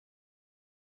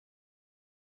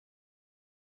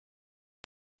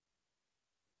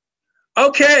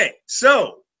Okay,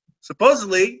 so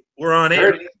supposedly we're on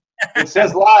air. It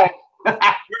says live.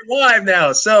 We're live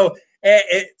now. So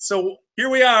here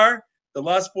we are, the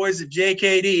Lost Boys of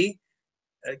JKD,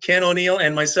 Ken O'Neill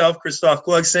and myself, Christophe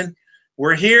Clugston.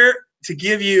 We're here to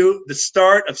give you the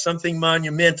start of something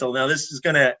monumental. Now, this is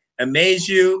going to amaze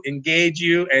you, engage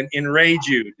you, and enrage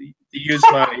you,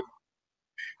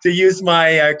 to use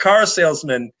my car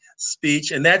salesman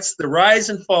speech, and that's the rise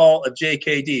and fall of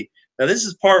JKD. Now, this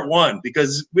is part one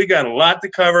because we got a lot to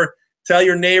cover. Tell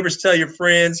your neighbors, tell your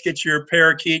friends, get your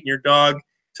parakeet and your dog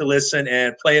to listen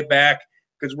and play it back,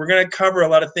 because we're going to cover a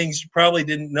lot of things you probably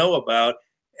didn't know about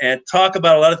and talk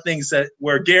about a lot of things that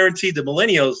we're guaranteed the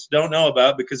millennials don't know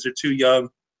about because they're too young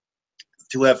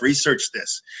to have researched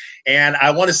this. And I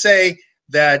want to say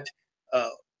that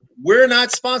we're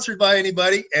not sponsored by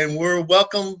anybody, and we're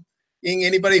welcoming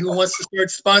anybody who wants to start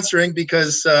sponsoring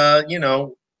because, you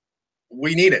know,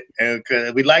 we need it.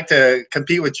 And we'd like to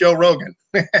compete with Joe Rogan.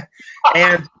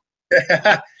 and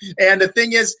and the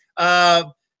thing is, I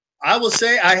will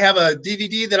say I have a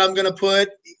DVD that I'm going to put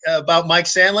about Mike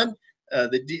Sandlin.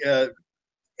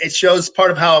 It shows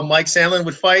part of how Mike Sandlin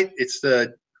would fight. It's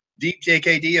the Deep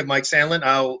JKD of Mike Sandlin.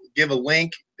 I'll give a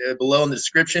link below in the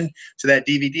description to that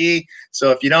DVD.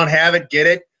 So if you don't have it, get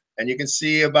it. And you can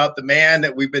see about the man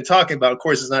that we've been talking about. Of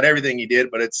course, it's not everything he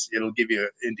did, but it'll give you an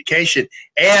indication.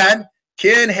 And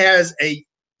Ken has a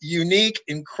unique,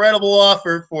 incredible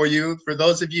offer for you, for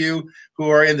those of you who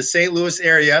are in the St. Louis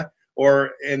area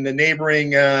or in the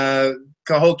neighboring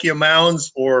Cahokia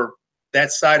Mounds or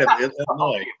that side of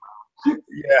Illinois.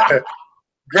 Yeah.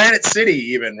 Granite City,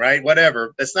 even, right?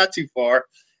 Whatever. That's not too far.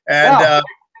 And yeah,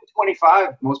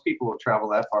 25. Most people will travel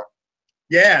that far.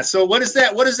 Yeah. So what is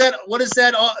that? What is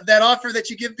that offer that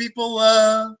you give people?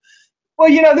 Well,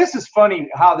 you know, this is funny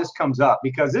how this comes up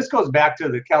because this goes back to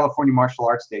the California Martial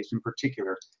Arts Days in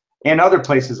particular, and other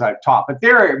places I've taught. But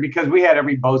because we had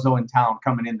every bozo in town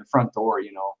coming in the front door,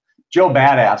 you know, Joe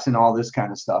Badass and all this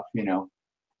kind of stuff, you know.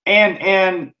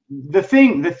 And the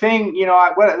thing, you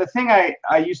know, the thing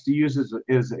I used to use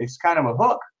is kind of a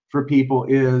hook for people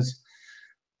is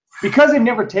because they've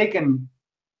never taken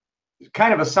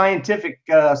kind of a scientific,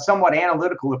 somewhat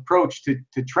analytical approach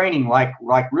to training, like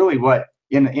really what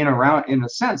in a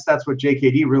sense that's what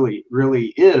JKD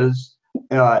really is.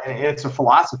 It's a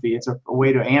philosophy. It's a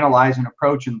way to analyze and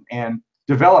approach and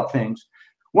develop things.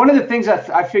 One of the things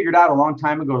I figured out a long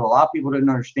time ago that a lot of people didn't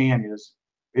understand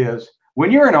is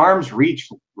when you're in arm's reach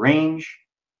range,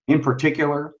 in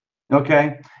particular,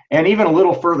 okay, and even a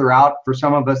little further out for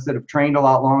some of us that have trained a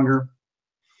lot longer,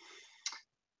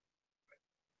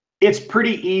 it's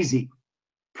pretty easy,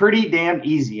 pretty damn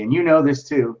easy, and you know this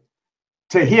too,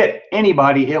 to hit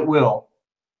anybody at will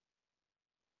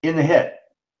in the hit.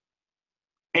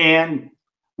 And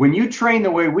when you train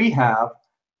the way we have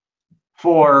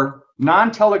for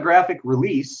non-telegraphic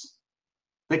release,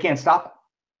 they can't stop it.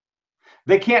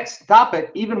 They can't stop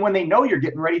it even when they know you're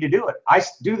getting ready to do it. I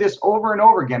do this over and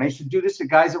over again. I used to do this to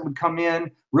guys that would come in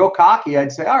real cocky.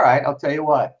 I'd say, all right, I'll tell you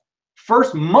what.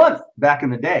 First month back in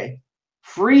the day,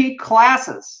 free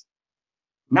classes.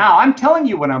 Now I'm telling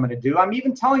you what I'm going to do. I'm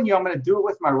even telling you I'm going to do it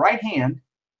with my right hand.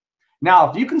 Now,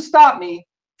 if you can stop me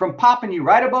from popping you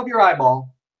right above your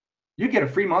eyeball, you get a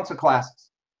free month of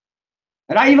classes.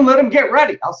 And I even let them get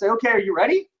ready. I'll say, okay, are you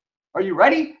ready? Are you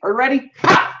ready? Are you ready?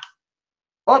 Ha!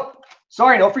 Oh,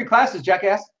 sorry, no free classes,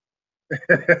 jackass.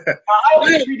 Now, I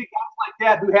always treated guys like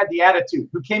that who had the attitude,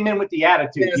 who came in with the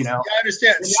attitude, yes, you know. I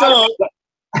understand. So,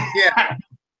 yeah.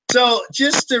 So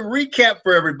just to recap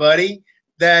for everybody,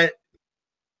 that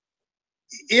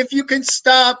if you can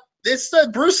stop, it's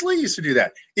Bruce Lee used to do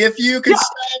that. If you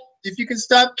can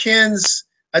stop Ken's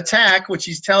attack, which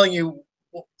he's telling you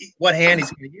what hand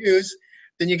he's going to use,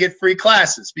 then you get free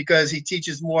classes because he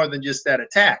teaches more than just that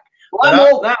attack. Well,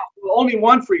 I'm old now. Only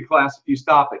one free class if you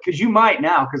stop it, because you might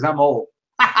now, because I'm old.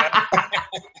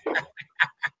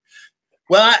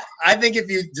 Well, I think if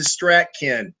you distract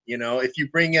Ken, you know, if you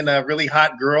bring in a really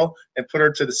hot girl and put her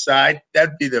to the side,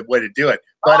 that'd be the way to do it.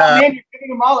 But man, you're giving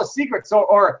them all the secrets.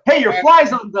 Or hey, your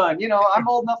fly's undone. You know, I'm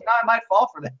old enough now; I might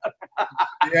fall for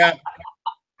that.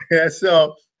 Yeah.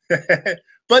 So,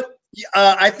 but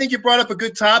I think you brought up a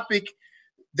good topic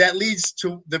that leads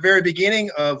to the very beginning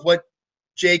of what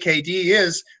JKD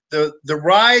is. The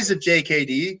rise of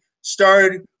JKD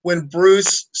started when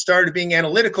Bruce started being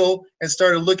analytical and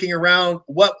started looking around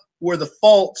what were the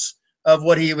faults of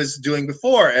what he was doing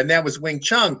before, and that was Wing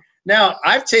Chun. Now,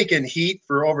 I've taken heat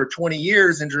for over 20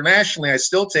 years internationally. I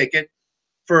still take it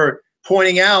for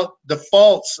pointing out the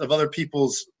faults of other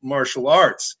people's martial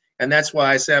arts, and that's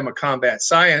why I say I'm a combat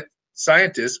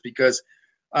scientist, because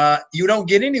you don't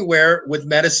get anywhere with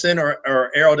medicine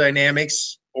or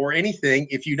aerodynamics or anything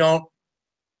if you don't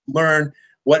learn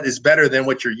what is better than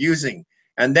what you're using.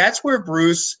 And that's where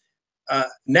Bruce,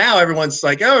 now everyone's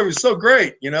like, oh, it was so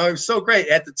great. You know, it was so great.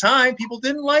 At the time, people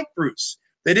didn't like Bruce.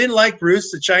 They didn't like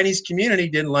Bruce. The Chinese community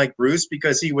didn't like Bruce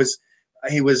because he was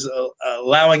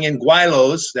allowing in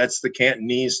guilos, that's the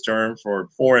Cantonese term for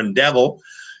foreign devil,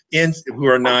 who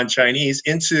are non-Chinese,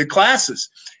 into classes.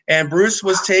 And Bruce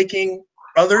was taking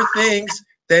other things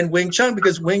than Wing Chun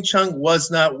because Wing Chun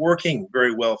was not working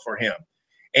very well for him.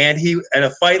 And a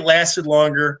fight lasted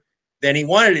longer than he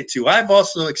wanted it to. I've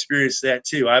also experienced that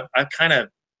too. I kind of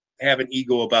have an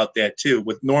ego about that too.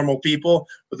 With normal people,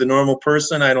 with a normal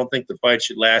person, I don't think the fight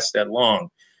should last that long,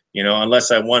 you know,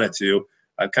 unless I wanted to.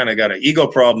 I've kind of got an ego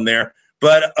problem there.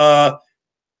 But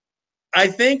I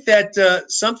think that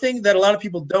something that a lot of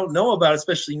people don't know about,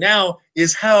 especially now,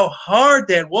 is how hard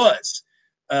that was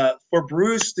for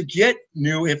Bruce to get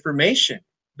new information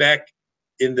back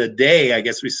in the day, I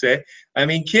guess we say. I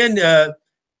mean, Ken,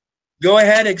 go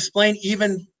ahead and explain,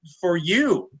 even for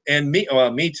you and me,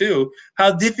 well, me too,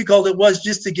 how difficult it was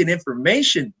just to get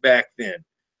information back then.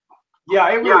 Yeah,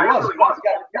 it really was.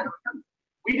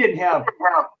 We didn't have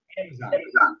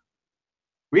Amazon.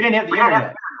 We didn't have the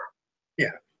internet. Yeah.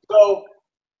 So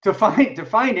to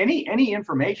find any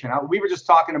information, we were just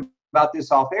talking about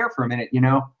this off air for a minute. You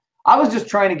know, I was just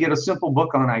trying to get a simple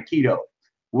book on Aikido.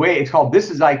 It's called "This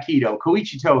Is Aikido."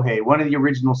 Koichi Tohei, one of the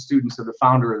original students of the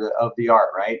founder of the art,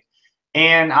 right?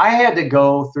 And I had to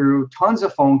go through tons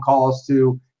of phone calls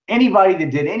to anybody that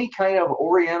did any kind of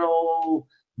Oriental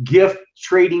gift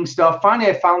trading stuff. Finally,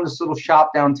 I found this little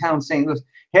shop downtown St. Louis.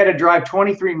 Had to drive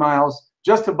 23 miles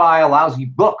just to buy a lousy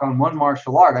book on one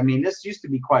martial art. I mean, this used to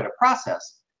be quite a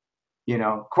process, you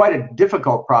know, quite a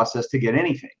difficult process to get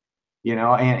anything, you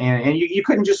know, and you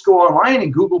couldn't just go online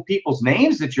and Google people's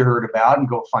names that you heard about and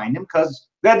go find them, because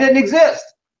that didn't exist.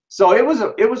 So it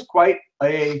was quite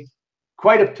a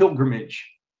pilgrimage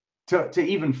to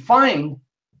even find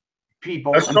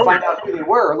people and find out who they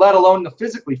were, let alone to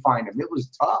physically find them. It was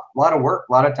tough, a lot of work,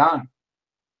 a lot of time.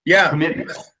 Yeah.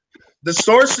 Commitment. The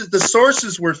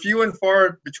sources were few and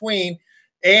far between,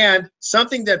 and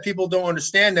something that people don't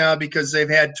understand now because they've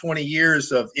had 20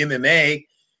 years of MMA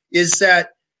is that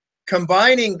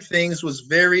combining things was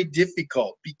very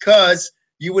difficult, because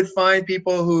you would find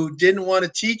people who didn't want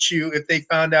to teach you if they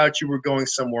found out you were going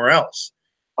somewhere else.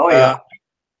 Oh yeah.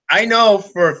 I know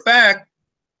for a fact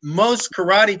most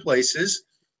karate places,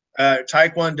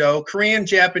 Taekwondo, Korean,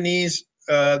 Japanese,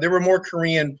 there were more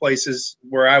Korean places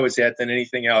where I was at than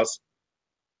anything else.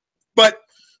 But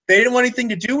they didn't want anything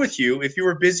to do with you if you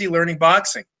were busy learning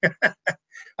boxing.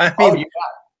 I mean,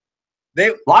 they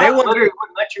literally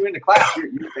wouldn't let you into class.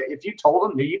 If you told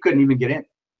them, you couldn't even get in.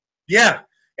 Yeah.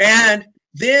 And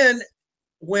then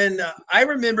when I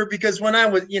remember, because when I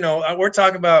was, you know, we're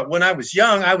talking about when I was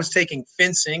young, I was taking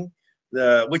fencing,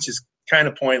 which is kind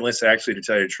of pointless, actually, to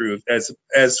tell you the truth,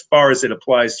 as far as it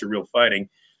applies to real fighting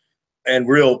and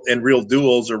real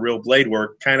duels or real blade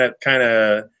work, kind of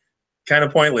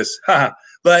pointless.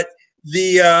 But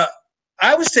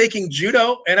I was taking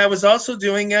judo, and I was also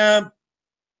doing I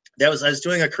was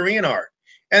doing a Korean art,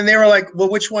 and they were like, well,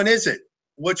 which one is it?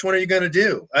 Which one are you going to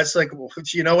do? I was like, well,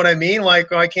 you know what I mean? Like,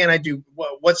 why can't I do,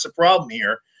 what's the problem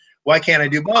here? Why can't I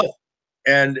do both?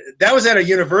 And that was at a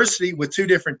university with two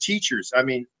different teachers. I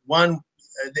mean, one,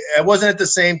 it wasn't at the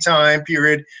same time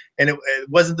period, and it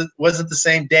wasn't the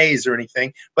same days or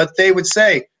anything, but they would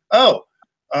say, oh,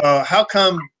 how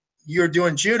come you're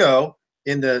doing judo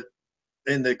in the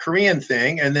Korean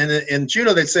thing, and then in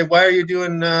judo they'd say, why are you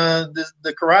doing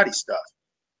the karate stuff?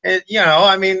 And, you know,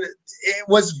 I mean, it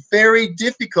was very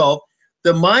difficult.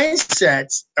 The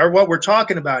mindsets are what we're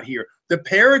talking about here. The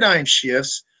paradigm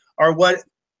shifts are what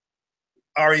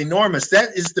are enormous. That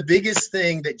is the biggest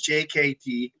thing that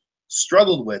JKD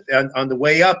struggled with. And on the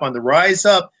way up, on the rise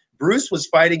up, Bruce was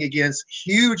fighting against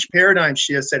huge paradigm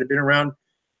shifts that had been around,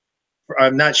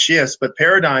 not shifts, but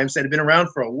paradigms that had been around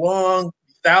for a long,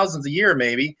 thousands of years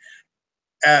maybe.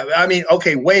 I mean,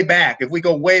 okay, way back. If we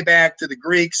go way back to the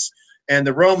Greeks and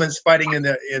the Romans fighting in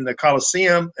the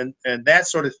Colosseum and that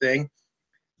sort of thing,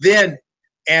 then,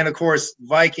 and of course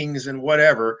Vikings and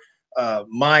whatever,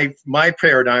 my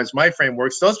paradigms, my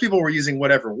frameworks, those people were using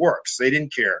whatever works. They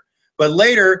didn't care. But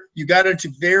later you got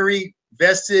into very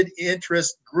vested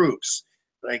interest groups.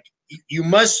 Like, you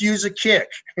must use a kick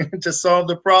to solve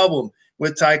the problem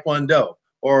with Taekwondo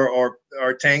or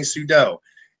Tang Soo Do.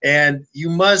 And you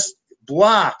must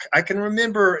block. I can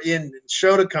remember in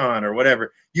Shotokan or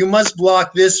whatever, you must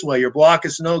block this way. Your block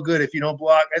is no good if you don't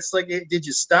block. It's like, hey, did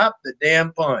you stop the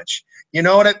damn punch? You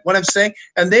know what I'm saying?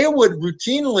 And they would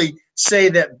routinely say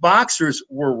that boxers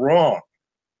were wrong.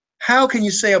 How can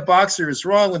you say a boxer is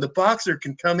wrong when the boxer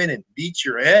can come in and beat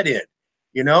your head in?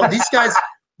 You know,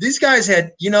 these guys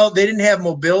had, you know, they didn't have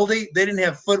mobility, they didn't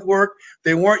have footwork,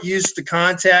 they weren't used to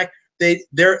contact.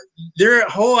 Their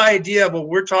whole idea of what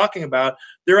we're talking about,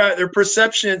 their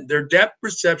perception, their depth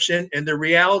perception, and the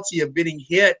reality of getting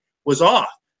hit was off,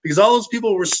 because all those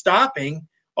people were stopping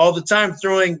all the time,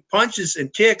 throwing punches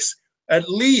and kicks at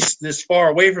least this far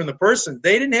away from the person.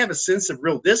 They didn't have a sense of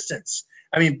real distance.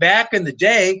 I mean, back in the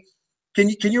day, can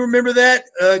you remember that,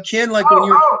 Ken? Like when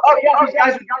you yeah, these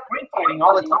guys would go ring fighting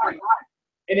all the time,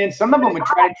 and then some of them would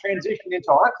try to transition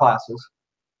into our classes.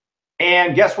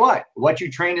 And guess what? What you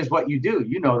train is what you do.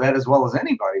 You know that as well as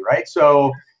anybody, right?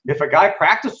 So if a guy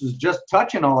practices just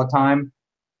touching all the time,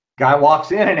 guy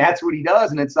walks in and that's what he does,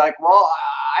 and it's like, well,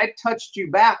 I touched you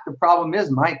back. The problem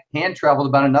is my hand traveled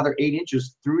about another 8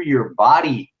 inches through your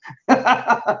body.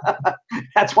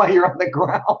 That's why you're on the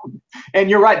ground. And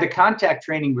you're right. The contact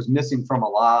training was missing from a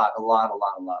lot of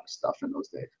stuff in those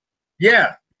days.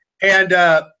 Yeah, and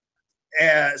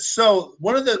so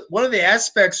one of the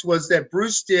aspects was that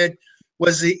Bruce did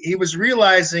was he was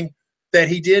realizing that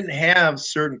he didn't have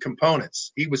certain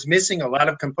components. He was missing a lot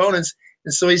of components,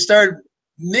 and so he started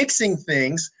mixing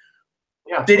things.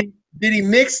 Yeah. Did he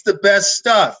mix the best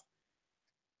stuff?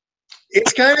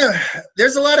 It's kind of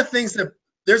there's a lot of things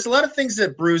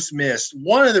that Bruce missed.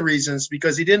 One of the reasons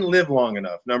because he didn't live long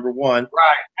enough. Number one.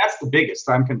 Right. That's the biggest.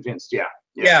 I'm convinced.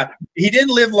 Yeah. He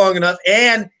didn't live long enough,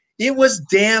 and it was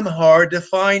damn hard to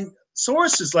find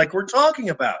sources like we're talking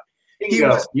about. He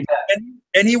was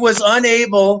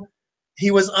unable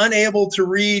to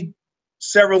read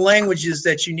several languages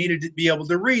that you needed to be able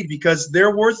to read, because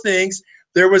there was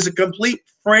a complete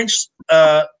French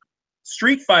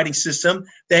street fighting system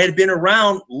that had been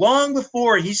around long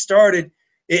before he started.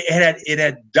 It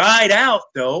had died out,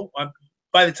 though.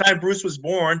 By the time Bruce was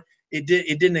born, it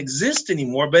didn't exist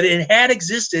anymore, but it had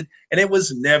existed, and it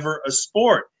was never a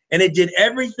sport. And it did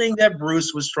everything that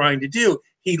Bruce was trying to do.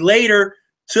 He later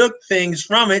took things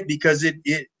from it because it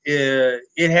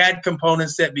had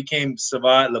components that became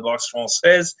savate, la boxe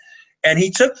française, and he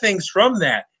took things from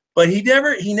that. But he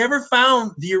never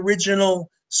found the original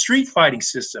street fighting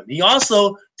system. He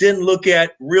also didn't look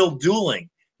at real dueling.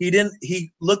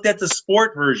 He looked at the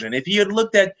sport version. If he had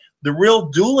looked at the real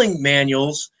dueling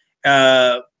manuals,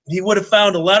 he would have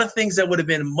found a lot of things that would have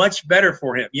been much better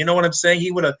for him. You know what I'm saying?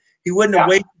 He wouldn't have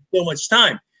wasted so much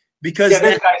time, because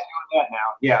there's guys doing that now.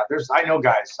 Yeah, I know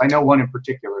guys. I know one in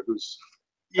particular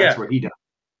that's what he does.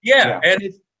 Yeah.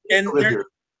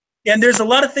 And there's a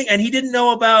lot of things, and he didn't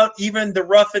know about even the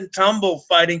rough and tumble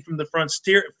fighting from the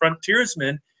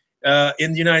frontiersmen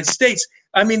in the United States.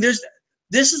 I mean, this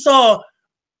is all.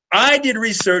 I did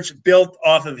research built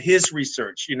off of his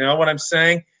research. You know what I'm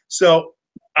saying? So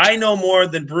I know more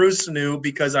than Bruce knew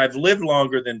because I've lived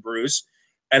longer than Bruce,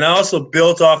 and I also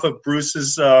built off of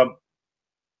Bruce's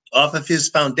off of his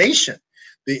foundation.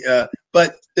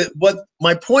 But what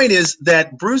my point is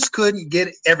that Bruce couldn't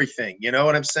get everything. You know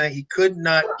what I'm saying? He could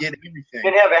not get everything.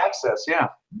 Didn't have access. Yeah.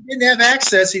 He didn't have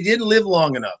access. He didn't live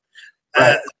long enough.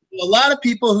 Right. A lot of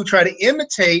people who try to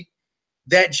imitate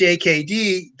that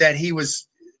JKD that he was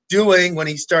doing when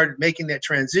he started making that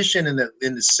transition in the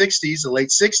 60s, the late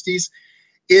 60s,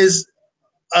 is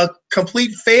a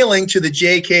complete failing to the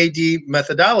JKD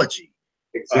methodology.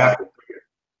 Exactly.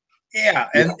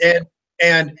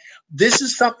 And this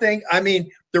is something, I mean,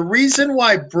 the reason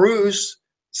why Bruce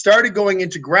started going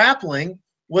into grappling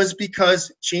was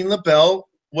because Gene LeBell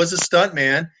was a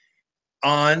stuntman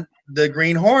on the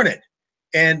Green Hornet.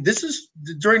 And this is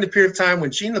during the period of time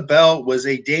when Gene LeBell was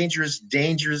a dangerous,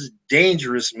 dangerous,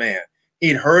 dangerous man.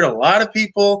 He'd hurt a lot of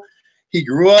people. He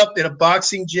grew up in a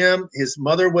boxing gym. His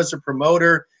mother was a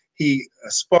promoter. He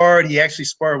sparred. He actually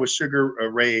sparred with Sugar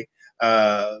Ray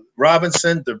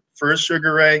Robinson, the first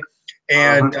Sugar Ray.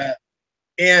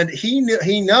 And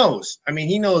he knows. I mean,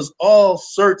 he knows all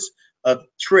sorts of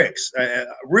tricks.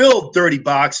 Real dirty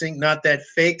boxing, not that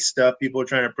fake stuff people are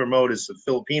trying to promote as a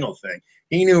Filipino thing.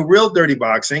 He knew real dirty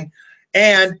boxing,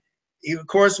 and he, of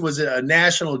course, was a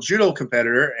national judo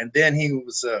competitor. And then he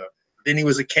was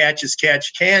a catch as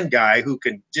catch can guy who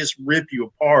can just rip you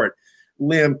apart,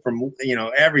 limb from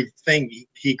everything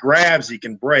he grabs, he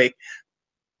can break.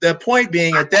 The point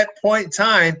being, at that point in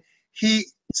time, he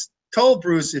told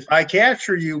Bruce, if I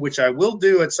capture you, which I will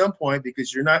do at some point,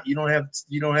 because you don't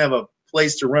have a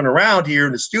place to run around here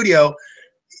in the studio,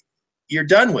 you're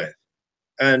done with.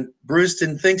 and Bruce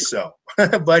didn't think so,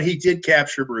 but he did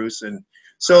capture Bruce, and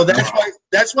so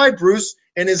that's why Bruce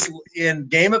in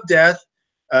Game of Death,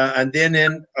 and then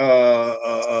in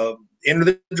Enter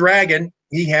the Dragon,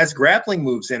 he has grappling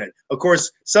moves in it. Of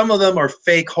course, some of them are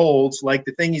fake holds, like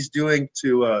the thing he's doing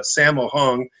to Sammo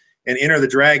Hung and Enter the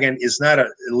Dragon is not a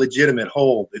legitimate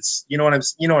hold. It's you know what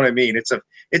I mean. It's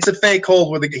a fake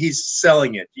hold where he's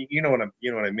selling it. You know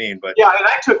what I mean. But yeah, and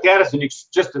I took that as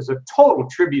just as a total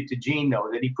tribute to Gene, though,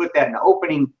 that he put that in the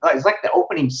opening. It's like the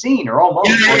opening scene, or almost.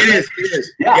 Yeah, it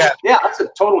is. Yeah, that's a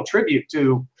total tribute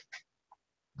to.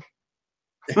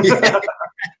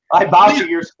 I bow to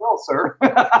your skill, sir.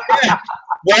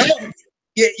 Well,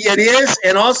 it is,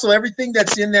 and also everything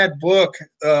that's in that book,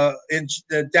 in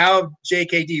the Tao of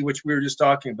JKD, which we were just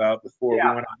talking about before we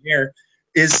went on here,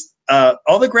 is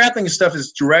all the grappling stuff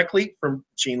is directly from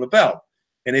Gene LaBelle.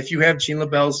 And if you have Gene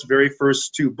LaBelle's very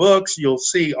first 2 books, you'll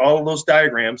see all of those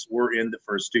diagrams were in the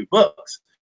first 2 books.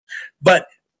 But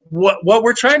what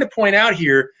we're trying to point out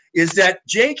here is that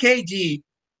JKD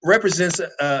represents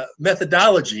a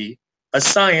methodology, a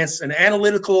science, an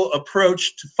analytical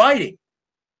approach to fighting.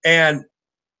 And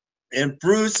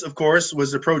Bruce, of course,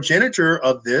 was the progenitor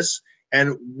of this,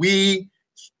 and we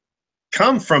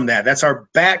come from that. That's our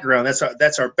background.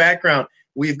 That's our background.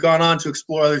 We've gone on to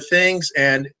explore other things,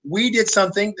 and we did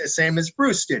something the same as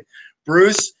Bruce did.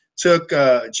 Bruce took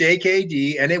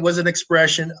JKD, and it was an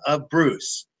expression of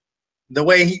Bruce. The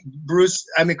way Bruce,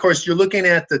 I mean, of course, you're looking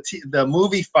at the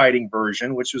movie fighting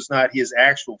version, which was not his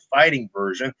actual fighting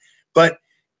version, but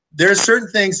there are certain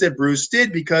things that Bruce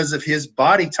did because of his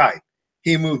body type.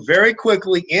 He moved very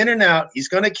quickly in and out. He's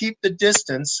going to keep the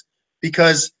distance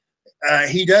because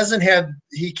he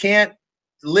can't,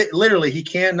 literally, he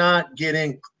cannot get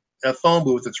in a phone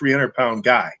booth with a 300-pound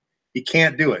guy. He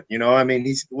can't do it. I mean,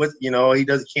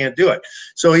 can't do it.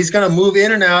 So he's going to move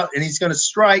in and out, and he's going to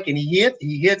strike, and he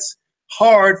hits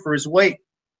hard for his weight.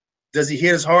 Does he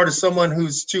hit as hard as someone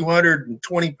who's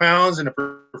 220 pounds and a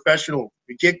professional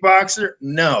kickboxer?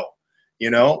 No,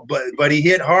 but he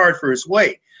hit hard for his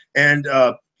weight. And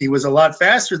he was a lot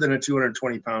faster than a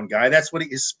 220-pound guy. That's what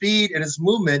his speed and his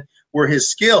movement were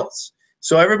his skills.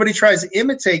 So everybody tries to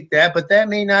imitate that, but that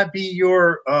may not be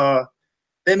your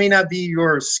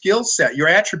skill set, your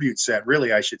attribute set,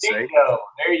 really, I should say.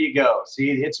 There you go.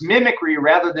 See, it's mimicry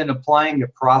rather than applying the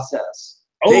process.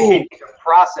 Oh,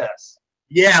 process.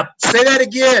 Yeah, say that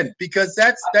again, because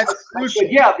that's crucial.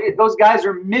 Yeah, those guys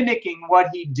are mimicking what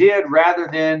he did rather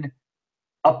than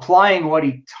applying what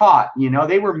he taught.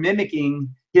 They were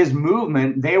mimicking his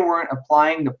movement. They weren't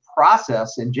applying the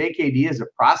process, and JKD is a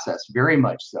process, very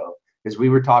much so, as we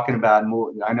were talking about.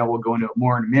 More, I know we'll go into it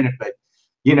more in a minute, but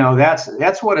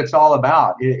that's what it's all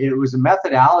about. It was a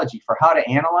methodology for how to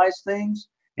analyze things.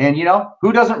 And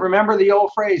who doesn't remember the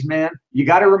old phrase, man? You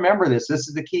got to remember this. This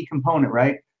is the key component,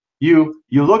 right? You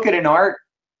look at an art,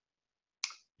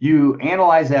 you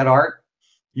analyze that art,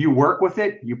 you work with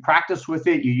it, you practice with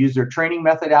it, you use their training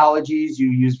methodologies, you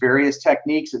use various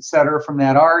techniques, etc. from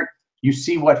that art. You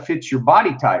see what fits your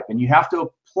body type, and you have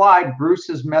to apply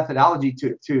Bruce's methodology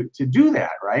to do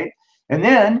that, right? And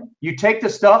then you take the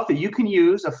stuff that you can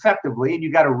use effectively, and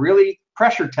you got to really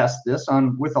pressure test this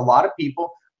with a lot of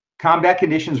people, combat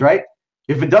conditions, right?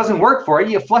 If it doesn't work for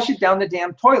you, you flush it down the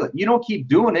damn toilet. You don't keep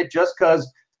doing it just because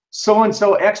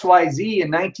so-and-so XYZ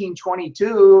in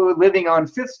 1922 living on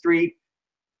 5th Street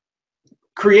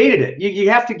created it. You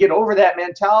have to get over that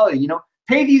mentality.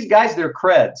 Pay these guys their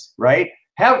creds, right?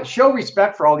 Show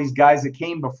respect for all these guys that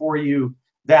came before you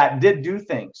that did do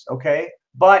things, okay?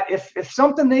 But if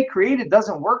something they created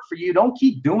doesn't work for you, don't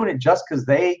keep doing it just because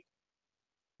they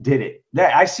did it.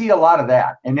 I see a lot of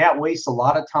that, and that wastes a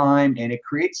lot of time, and it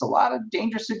creates a lot of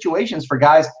dangerous situations for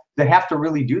guys that have to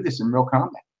really do this in real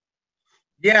combat.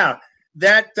 Yeah,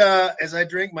 that as I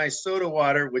drink my soda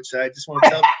water, which I just want to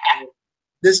tell you,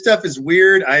 this stuff is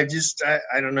weird. I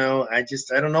don't know. I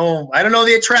don't know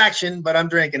the attraction, but I'm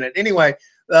drinking it anyway.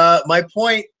 My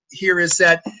point here is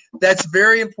that's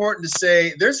very important to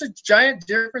say. There's a giant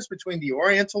difference between the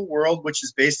Oriental world, which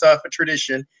is based off of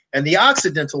tradition, and the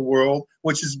Occidental world,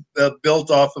 which is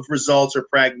built off of results or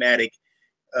pragmatic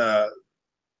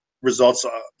results.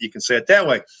 You can say it that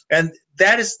way, and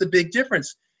that is the big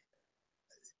difference.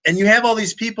 And you have all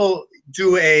these people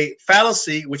do a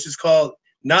fallacy, which is called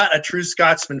not a true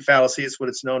Scotsman fallacy. It's what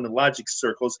it's known in logic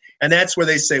circles. And that's where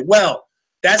they say, well,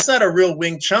 that's not a real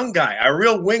Wing Chun guy. A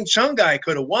real Wing Chun guy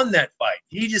could have won that fight.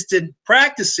 He just didn't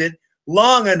practice it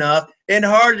long enough and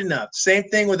hard enough. Same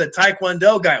thing with a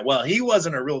Taekwondo guy. Well, he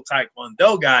wasn't a real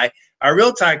Taekwondo guy. A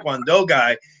real Taekwondo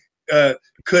guy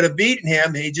could have beaten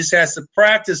him. He just has to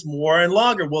practice more and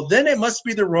longer. Well, then it must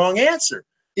be the wrong answer.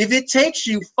 If it takes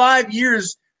you 5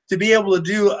 years to be able to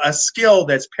do a skill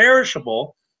that's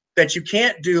perishable, that you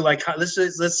can't do, like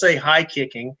let's say high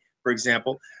kicking, for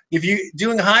example. If you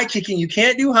doing high kicking, you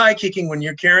can't do high kicking when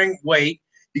you're carrying weight.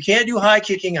 You can't do high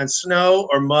kicking on snow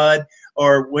or mud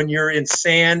or when you're in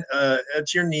sand to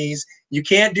your knees. You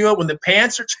can't do it when the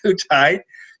pants are too tight.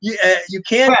 You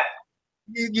can't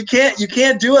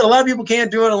do it. A lot of people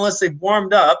can't do it unless they've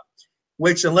warmed up,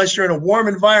 which unless you're in a warm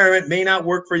environment may not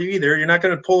work for you either. You're not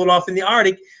going to pull it off in the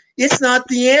Arctic. It's not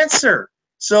the answer.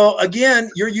 So again,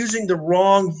 you're using the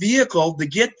wrong vehicle to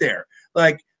get there.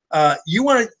 Like you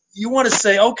want to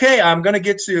say, okay, I'm going to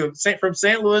get from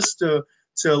St. Louis to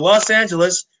Los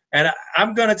Angeles, and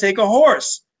I'm going to take a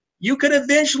horse. You could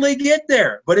eventually get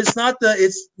there, but it's not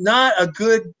a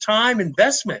good time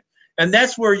investment. And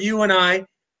that's where you and I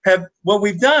have what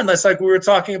we've done. That's like we were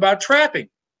talking about trapping.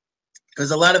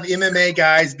 Because a lot of MMA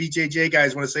guys, BJJ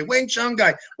guys want to say, Wing Chun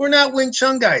guy. We're not Wing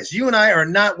Chun guys. You and I are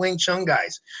not Wing Chun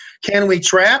guys. Can we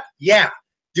trap? Yeah.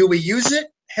 Do we use it?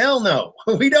 Hell no.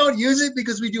 We don't use it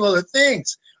because we do other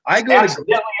things. I go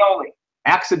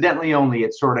accidentally only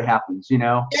it sort of happens, you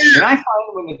know. Yeah. And I find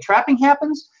when the trapping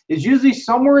happens is usually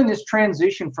somewhere in this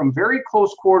transition from very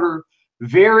close quarter,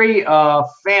 very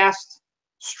fast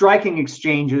striking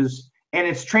exchanges, and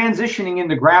it's transitioning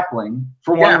into grappling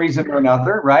for one reason or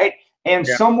another, right? And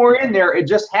somewhere in there, it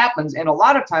just happens. And a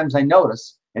lot of times I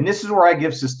notice, and this is where I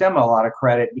give Systema a lot of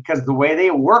credit, because the way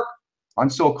they work on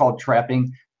so-called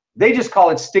trapping, they just call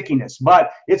it stickiness.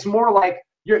 But it's more like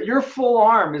your full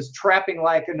arm is trapping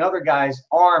like another guy's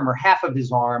arm or half of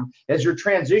his arm as you're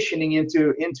transitioning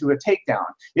into a takedown.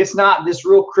 It's not this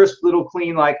real crisp little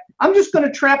clean, like, I'm just going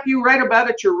to trap you right about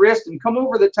at your wrist and come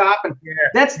over the top. And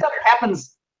that stuff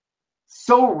happens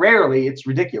so rarely, it's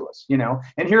ridiculous, you know.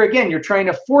 And here again, you're trying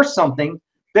to force something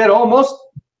that almost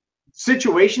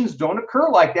situations don't occur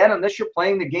like that unless you're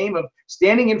playing the game of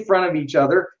standing in front of each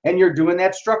other and you're doing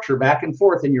that structure back and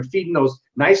forth and you're feeding those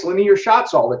nice linear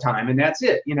shots all the time, and that's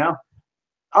it, you know.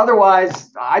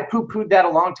 Otherwise, I poo-pooed that a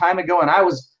long time ago, and I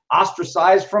was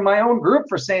ostracized from my own group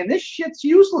for saying this shit's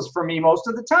useless for me most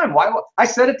of the time. Why? I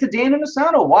said it to Dan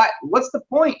Inosanto. Why? What's the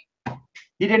point?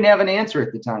 He didn't have an answer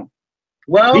at the time.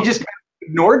 Well, he just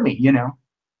ignored me, you know.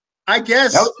 I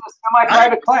guess that was a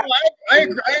semi-private class.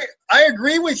 I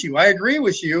agree with you. I agree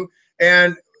with you.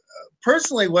 And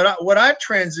personally, what I've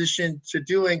transitioned to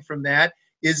doing from that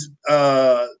is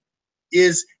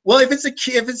well, if it's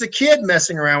a kid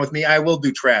messing around with me, I will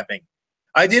do trapping.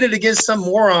 I did it against some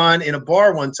moron in a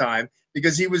bar one time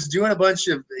because he was doing a bunch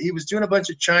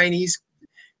of Chinese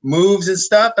moves and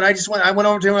stuff, and I went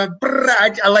over to him.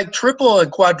 I like triple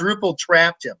and quadruple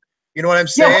trapped him. You know what I'm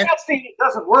saying? Yeah, I'm not saying it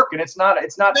doesn't work, and it's not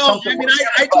no, something. I mean,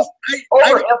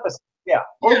 overemphasis.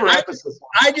 Overemphasis.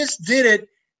 I just did it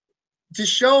to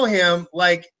show him,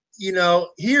 like, you know,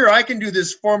 here I can do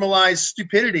this formalized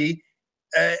stupidity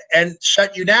and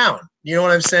shut you down. You know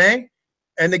what I'm saying?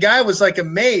 And the guy was like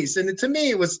amazed. And to me,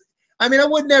 it was. I mean, I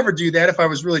would never do that if I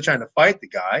was really trying to fight the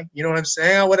guy. You know what I'm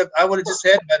saying? I would have just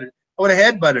headbutted. I would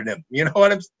have headbutted him. You know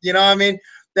what I'm. You know, I mean,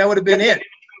 that would have been it.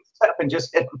 And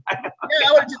just hit him. Yeah,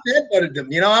 I would have just headbutted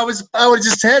him. You know, I would have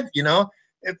just you know,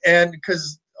 and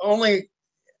because only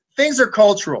things are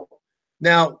cultural.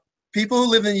 Now, people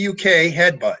who live in the UK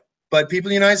headbutt, but people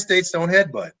in the United States don't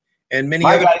headbutt. And many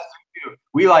My other guys do.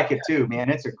 We like it too,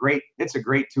 man. It's a great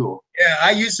tool. Yeah,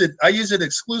 I use it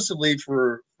exclusively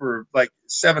for like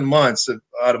 7 months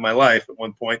out of my life at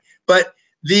one point. But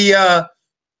the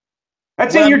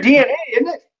that's in your DNA, isn't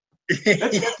it?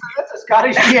 That's a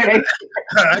Scottish DNA.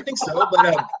 I think so,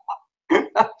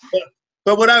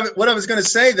 but what I was going to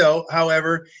say though,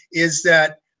 however, is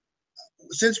that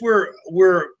since we're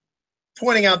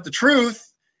pointing out the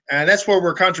truth, and that's where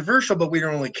we're controversial, but we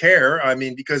don't really care. I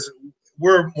mean, because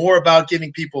we're more about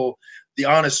giving people the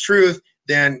honest truth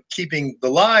than keeping the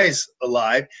lies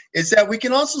alive. Is that we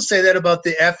can also say that about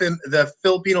the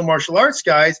Filipino martial arts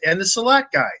guys and the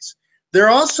Select guys. They're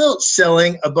also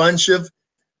selling a bunch of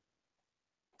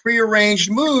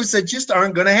prearranged moves that just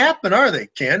aren't going to happen, are they,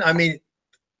 Ken? I mean,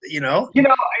 you know,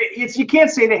 you can't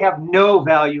say they have no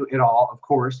value at all, of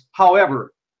course.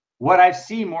 However, what I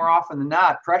see more often than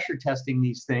not, pressure testing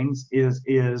these things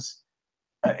is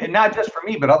and not just for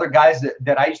me, but other guys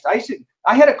that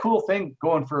I had a cool thing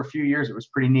going for a few years. It was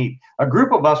pretty neat. A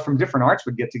group of us from different arts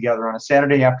would get together on a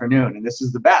Saturday afternoon, and this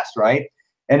is the best, right?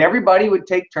 And everybody would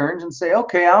take turns and say,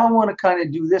 okay, I want to kind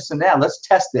of do this and that. Let's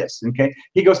test this, okay?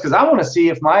 He goes, because I want to see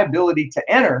if my ability to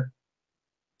enter,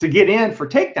 to get in for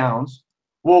takedowns,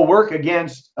 will work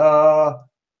against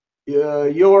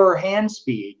your hand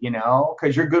speed, you know,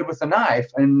 because you're good with a knife.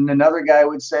 And another guy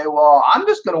would say, well, I'm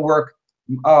just going to work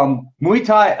Muay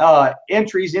Thai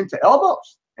entries into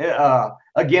elbows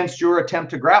against your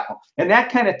attempt to grapple. And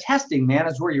that kind of testing, man,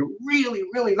 is where you really,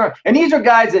 really learn. And these are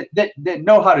guys that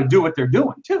know how to do what they're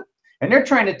doing too. And they're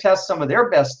trying to test some of their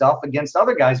best stuff against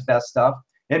other guys' best stuff.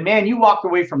 And man, you walked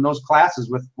away from those classes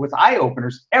with eye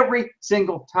openers every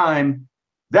single time.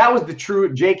 That was the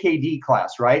true JKD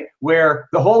class, right? Where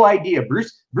the whole idea,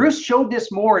 Bruce showed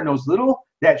this more in those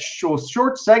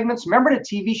short segments. Remember the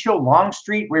TV show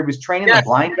Longstreet where he was training the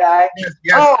blind guy?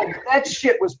 Yes. Oh, that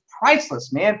shit was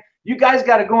priceless, man. You guys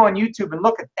got to go on YouTube and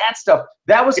look at that stuff.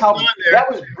 That was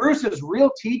Bruce's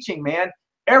real teaching, man.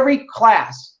 Every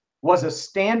class was a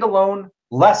standalone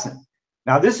lesson.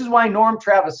 Now, this is why Norm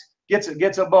Travis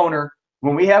gets a boner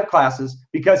when we have classes,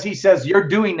 because he says, you're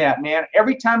doing that, man.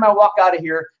 Every time I walk out of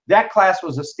here, that class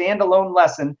was a standalone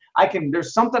lesson.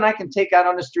 There's something I can take out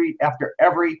on the street after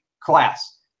every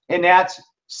class. And that's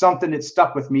something that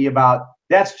stuck with me about,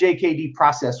 that's JKD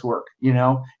process work.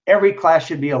 Every class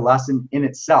should be a lesson in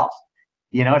itself.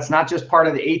 It's not just part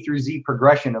of the A through Z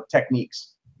progression of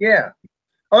techniques. Yeah.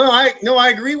 Oh, I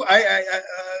agree.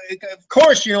 Of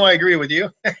course, I agree with you.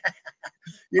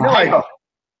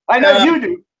 I know you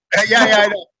do. Yeah,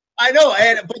 I know.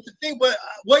 But the thing,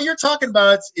 what you're talking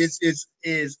about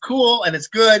is cool and it's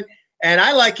good, and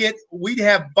I like it. We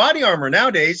have body armor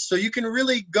nowadays, so you can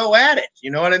really go at it.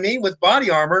 You know what I mean? With body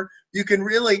armor, you can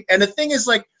really. And the thing is,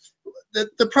 like,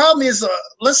 the problem is,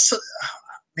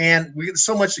 man, we got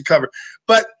so much to cover.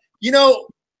 But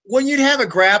when you have a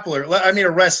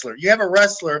wrestler, you have a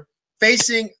wrestler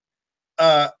facing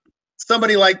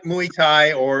somebody like Muay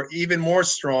Thai, or even more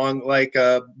strong, like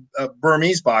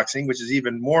Burmese boxing, which is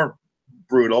even more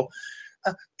brutal.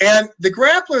 And the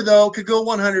grappler, though, could go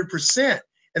 100%.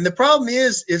 And the problem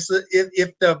is that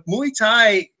if the Muay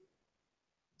Thai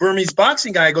Burmese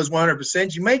boxing guy goes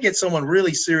 100%, you may get someone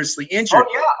really seriously injured.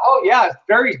 Oh yeah, it's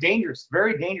very dangerous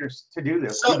to do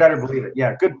this. You better believe it.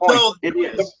 Yeah, good point. So it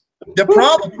is. The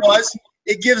problem was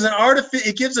it gives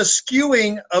a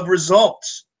skewing of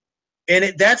results.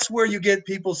 And that's where you get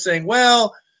people saying,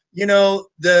 well,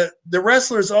 the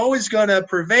wrestler is always going to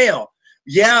prevail.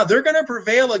 Yeah, they're going to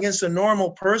prevail against a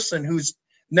normal person who's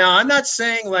 – now, I'm not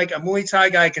saying like a Muay Thai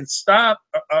guy can stop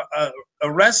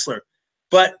a wrestler,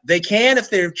 but they can if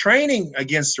they're training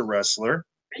against a wrestler.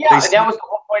 Yeah, and that was the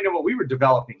whole point of what we were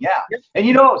developing, yeah. And,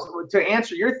 to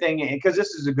answer your thing, because this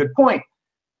is a good point,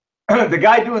 the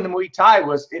guy doing the Muay Thai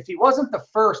was, if he wasn't the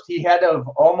first, he had to have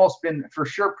almost been, for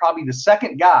sure, probably the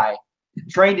second guy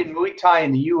trained in Muay Thai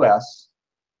in the U.S.,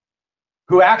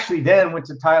 who actually then went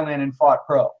to Thailand and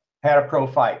had a pro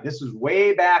fight. This was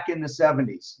way back in the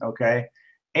 70s, okay?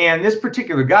 And this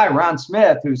particular guy, Ron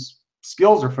Smith, whose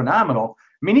skills are phenomenal,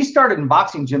 I mean, he started in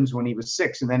boxing gyms when he was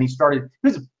 6, and then he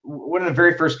was one of the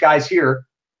very first guys here,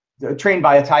 trained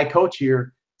by a Thai coach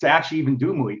here, to actually even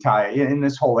do Muay Thai in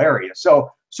this whole area. So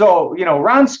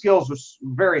Ron's skills was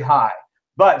very high.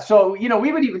 But so,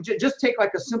 we would even just take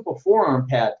like a simple forearm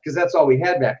pad, because that's all we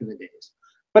had back in the days.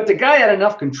 But the guy had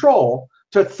enough control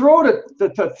to throw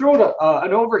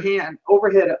an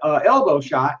overhead elbow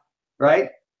shot, right,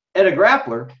 at a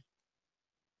grappler,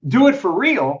 do it for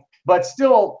real, but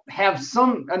still have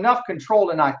enough control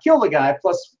to not kill the guy.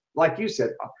 Plus, like you said,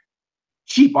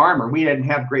 cheap armor. We didn't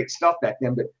have great stuff back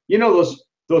then, but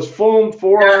those foam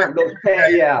forearm, those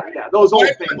pads, those old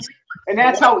things. And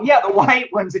that's how, the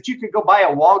white ones that you could go buy at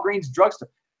Walgreens drugstore.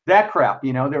 That crap,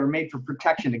 they were made for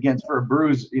protection for a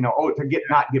bruise, to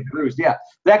not get bruised. Yeah,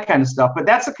 that kind of stuff. But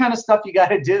that's the kind of stuff you got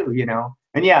to do,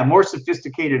 And yeah, more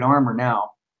sophisticated armor now,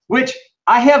 which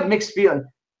I have mixed feelings.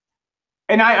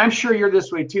 And I'm sure you're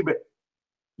this way too, but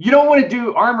you don't want to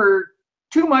do armor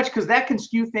too much, because that can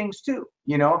skew things too,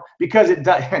 because it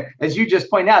does, as you just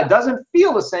pointed out, it doesn't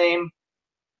feel the same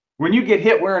when you get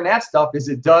hit wearing that stuff as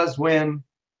it does when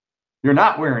you're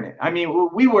not wearing it. I mean,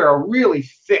 we wear a really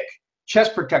thick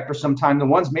chest protector sometimes, the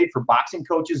ones made for boxing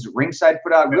coaches. Ringside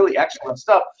put out really excellent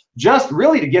stuff, just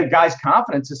really to give guys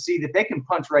confidence to see that they can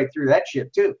punch right through that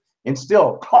shit too, and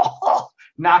still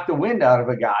knock the wind out of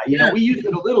a guy. We use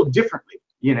it a little differently,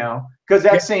 because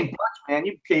that same punch, man,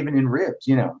 you're caving in ribs,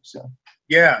 so.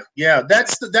 Yeah,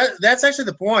 that's actually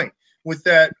the point with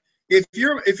that. If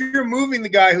you're moving the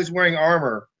guy who's wearing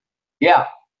armor,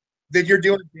 that you're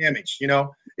doing damage,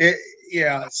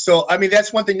 So, I mean,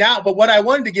 that's one thing now. But what I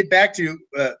wanted to get back to,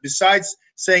 besides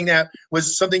saying that,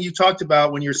 was something you talked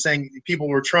about when you were saying people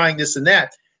were trying this and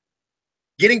that.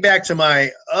 Getting back to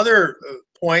my other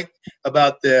point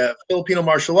about the Filipino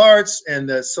martial arts and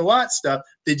the Salat stuff,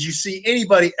 did you see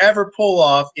anybody ever pull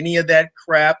off any of that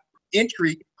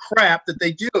entry crap that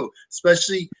they do?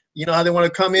 Especially, how they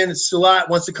want to come in and Salat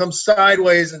wants to come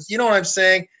sideways, and you know what I'm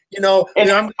saying? And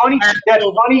I'm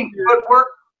that funny footwork.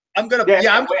 I'm gonna pass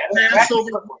over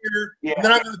here, and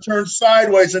then I'm gonna turn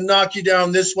sideways and knock you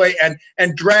down this way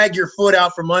and drag your foot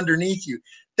out from underneath you.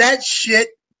 That shit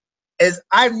is,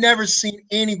 I've never seen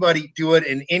anybody do it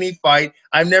in any fight.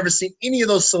 I've never seen any of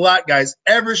those Salat guys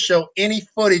ever show any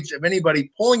footage of anybody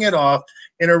pulling it off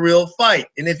in a real fight.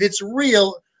 And if it's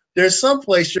real, there's some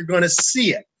place you're gonna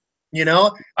see it.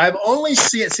 I've only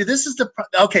seen it. See, this is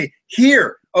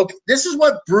here. Okay, this is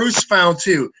what Bruce found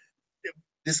too.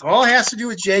 This all has to do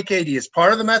with JKD. It's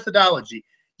part of the methodology.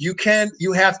 You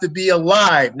have to be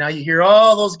alive. Now you hear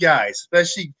all those guys,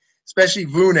 especially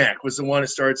Vunak was the one that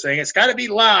started saying it's got to be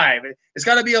live. It's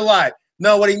got to be alive.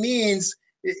 No, what he means,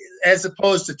 as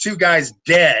opposed to two guys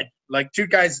dead, like two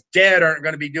guys dead aren't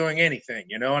going to be doing anything.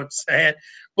 You know what I'm saying?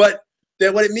 But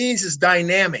what it means is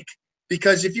dynamic,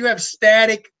 because if you have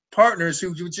static partners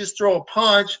who just throw a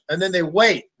punch and then they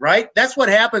wait, right? That's what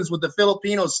happens with the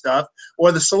Filipino stuff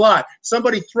or the Salat.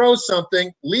 Somebody throws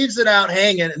something, leaves it out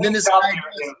hanging, and then this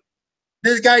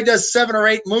guy does 7 or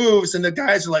 8 moves, and the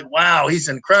guys are like, wow, he's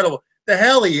incredible. The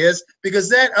hell he is, because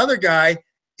that other guy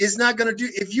is not going to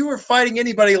do. If you were fighting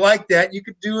anybody like that, you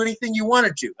could do anything you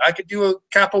wanted to. I could do a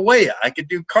capoeira. I could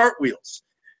do cartwheels.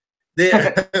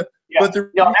 But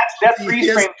that freeze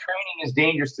frame training is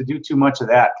dangerous to do too much of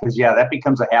that, because that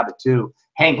becomes a habit too.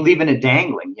 Leaving it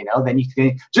dangling, then you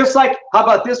can, just like, how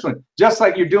about this one? Just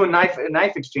like you're doing knife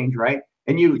exchange, right?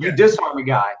 And you disarm a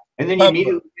guy, and then you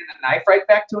immediately give a knife right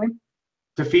back to him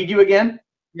to feed you again.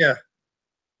 Yeah.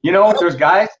 There's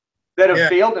guys that have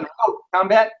failed in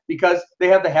combat because they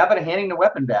have the habit of handing the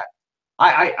weapon back.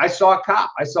 I saw a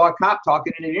cop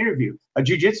talking in an interview, a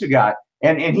jiu-jitsu guy,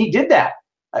 and he did that.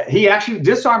 He actually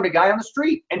disarmed a guy on the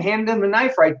street and handed him the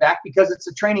knife right back because it's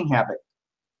a training habit.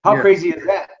 How crazy is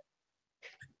that?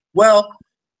 Well,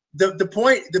 the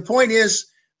point is,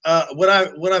 what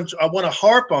I want to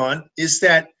harp on is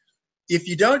that if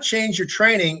you don't change your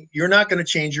training, you're not going to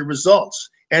change your results.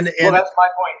 And well, that's my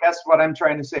point. That's what I'm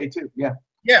trying to say too. Yeah.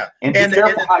 Yeah. And be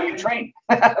careful how you train.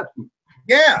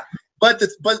 Yeah. But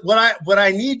what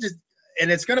I need to, and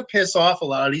it's going to piss off a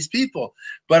lot of these people,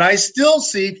 but I still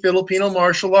see Filipino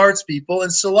martial arts people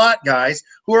and Salat guys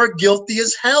who are guilty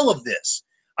as hell of this.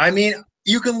 I mean,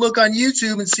 you can look on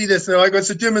YouTube and see this. They're like, it's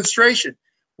a demonstration.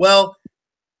 Well,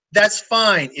 that's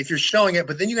fine if you're showing it,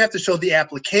 but then you have to show the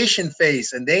application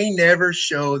phase, and they never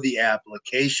show the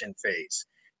application phase.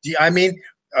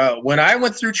 When I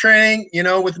went through training,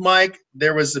 with Mike,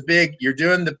 there was a big, you're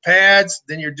doing the pads,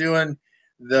 then you're doing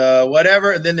the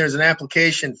whatever, and then there's an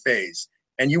application phase.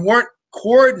 And you weren't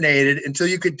coordinated until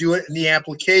you could do it in the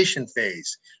application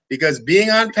phase, because being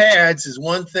on pads is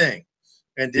one thing,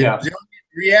 and doing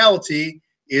reality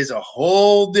is a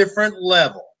whole different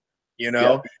level,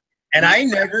 And I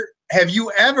have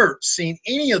you ever seen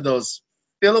any of those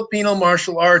Filipino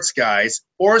martial arts guys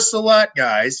or Salat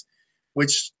guys,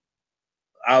 which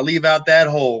I'll leave out that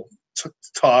whole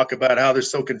talk about how they're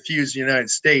so confused in the United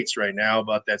States right now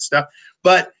about that stuff.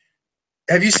 But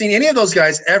have you seen any of those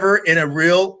guys ever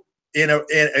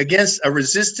against a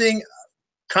resisting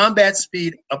combat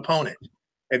speed opponent?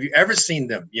 Have you ever seen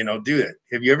them, do it?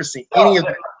 Have you ever seen any of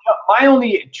them? My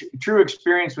only true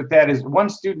experience with that is one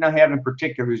student I have in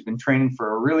particular who's been training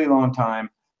for a really long time,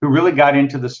 who really got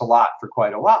into the Salat for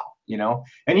quite a while, And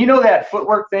that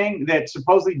footwork thing that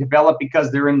supposedly developed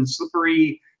because they're in the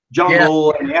slippery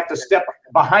jungle and they have to step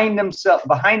behind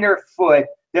their foot.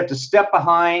 They have to step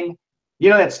behind,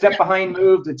 that step behind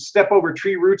move, that step over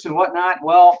tree roots and whatnot.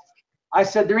 Well, I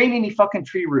said, there ain't any fucking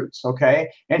tree roots, okay?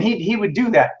 And he would do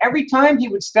that. Every time he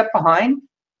would step behind,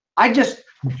 I just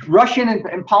rush in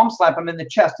and palm slap him in the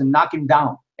chest and knock him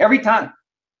down every time,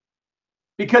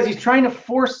 because he's trying to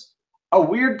force a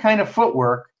weird kind of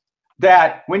footwork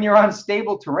that when you're on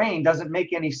stable terrain doesn't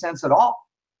make any sense at all.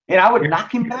 And I would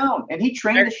knock him down, and he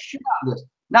trained the shit out of this.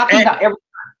 Knock him down every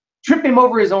time. Trip him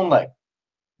over his own leg.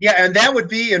 Yeah, and that would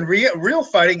be in real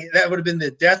fighting, that would have been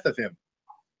the death of him.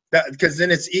 Because then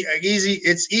it's easy.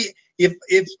 If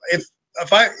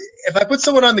I put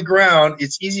someone on the ground,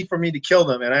 it's easy for me to kill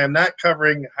them, and I am not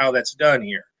covering how that's done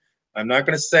here. I'm not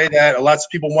going to say that. Lots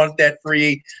of people want that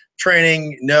free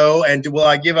training. No. And will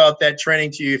I give out that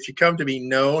training to you if you come to me?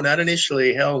 No, not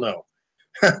initially. Hell no.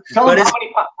 Tell them how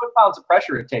many foot-pounds of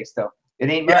pressure it takes, though. It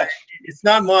ain't much. It's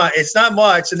not much. It's not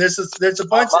much. And there's a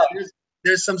bunch of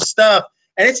there's some stuff,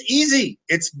 and it's easy.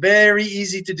 It's very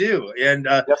easy to do. And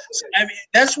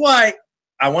that's why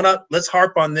let's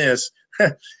harp on this.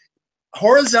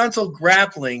 Horizontal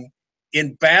grappling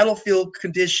in battlefield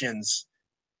conditions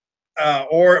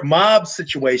or mob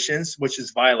situations, which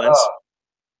is violence,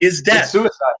 is death. It's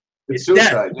suicide. It's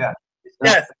suicide. Death. Yeah. It's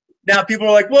death. Now people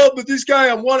are like, well, but this guy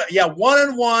on one, yeah,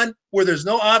 one-on-one where there's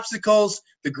no obstacles,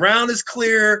 the ground is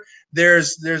clear,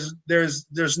 there's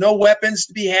no weapons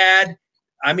to be had.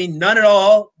 I mean, none at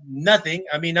all, nothing.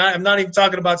 I mean, I'm not even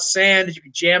talking about sand that you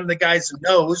can jam the guy's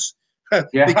nose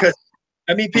Yeah. because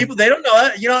I mean, people, they don't know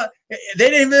that. You know,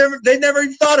 they never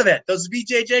even thought of it. Those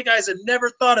BJJ guys have never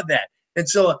thought of that. And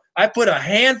so I put a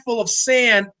handful of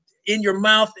sand in your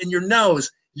mouth and your nose.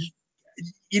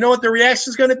 You know what the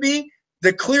reaction is going to be?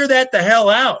 To clear that the hell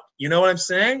out. You know what I'm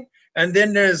saying? And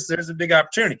then there's a big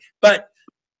opportunity. But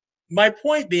my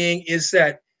point being is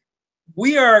that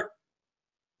we are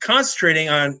concentrating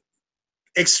on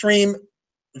extreme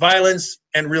violence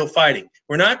and real fighting.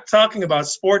 We're not talking about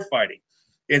sport fighting.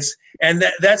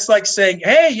 That's like saying,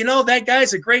 hey, you know, that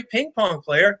guy's a great ping pong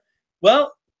player.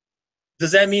 Well,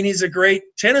 does that mean he's a great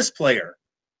tennis player?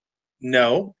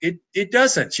 No, it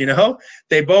doesn't. You know,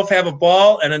 they both have a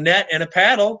ball and a net and a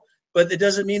paddle, but it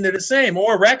doesn't mean they're the same.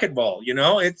 Or a racquetball. You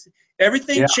know, it's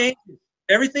everything changes.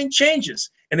 Everything changes.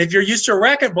 And if you're used to a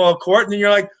racquetball court, and then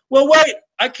you're like, well, wait,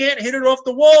 I can't hit it off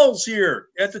the walls here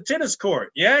at the tennis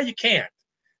court. Yeah, you can't.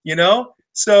 You know.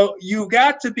 So you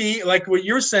got to be, like what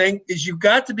you're saying, is you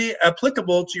got to be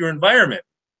applicable to your environment.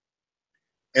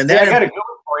 And that I got a good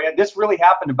one for you. This really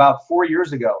happened about 4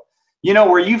 years ago. You know,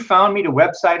 where you found me, the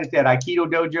website at that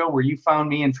Aikido dojo, where you found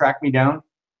me and tracked me down?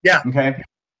 Yeah. Okay.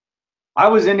 I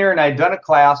was in there and I'd done a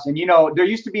class, and you know, there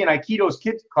used to be an Aikido's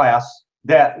kids class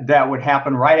that would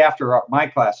happen right after my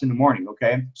class in the morning.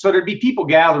 Okay. So there'd be people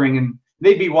gathering and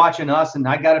they'd be watching us, and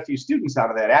I got a few students out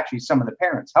of that, actually some of the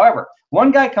parents. However,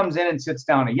 one guy comes in and sits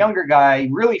down, a younger guy,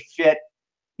 really fit.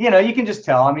 You know, you can just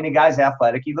tell. I mean, the guy's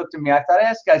athletic. He looked at me. I thought,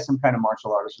 this guy's some kind of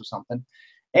martial artist or something.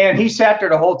 And he sat there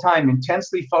the whole time,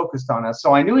 intensely focused on us.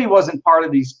 So I knew he wasn't part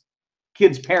of these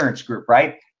kids' parents group,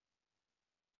 right?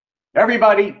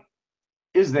 Everybody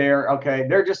is there. Okay.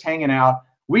 They're just hanging out.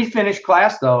 We finished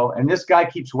class though, and this guy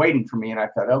keeps waiting for me. And I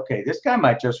thought, okay, this guy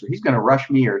might he's going to rush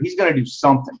me, or he's going to do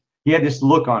something. He had this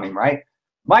look on him, right?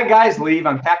 My guys leave.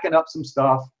 I'm packing up some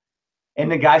stuff. And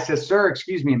the guy says, sir,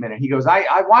 excuse me a minute. He goes,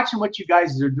 I watching what you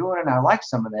guys are doing, and I like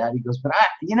some of that. He goes, but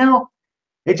you know,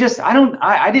 it just,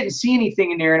 I didn't see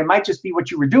anything in there, and it might just be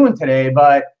what you were doing today,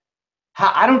 but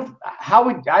I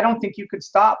don't think you could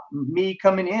stop me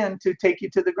coming in to take you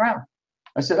to the ground.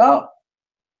 I said, oh.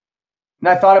 And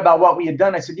I thought about what we had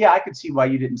done. I said, yeah, I could see why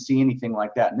you didn't see anything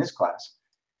like that in this class.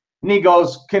 And he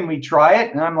goes, can we try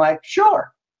it? And I'm like,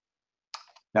 sure.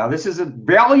 Now, this is a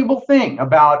valuable thing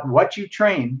about what you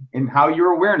train and how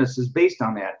your awareness is based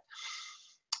on that.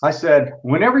 I said,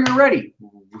 whenever you're ready.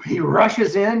 He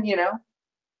rushes in, you know,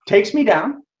 takes me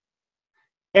down.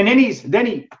 And then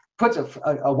he puts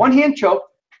a one-hand choke,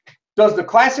 does the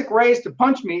classic raise to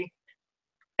punch me.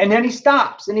 And then he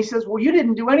stops and he says, well, you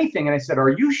didn't do anything. And I said, are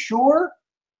you sure?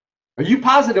 Are you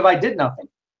positive I did nothing?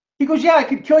 He goes, yeah, I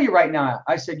could kill you right now.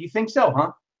 I said, you think so,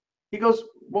 huh? He goes,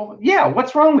 well, yeah,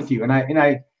 what's wrong with you?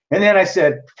 And then I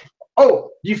said, oh,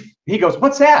 he goes,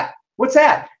 what's that? What's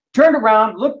that? Turned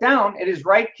around, looked down at his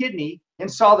right kidney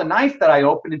and saw the knife that I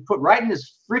opened and put right in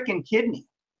his freaking kidney.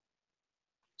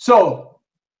 So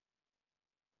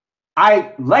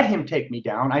I let him take me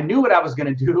down. I knew what I was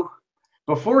going to do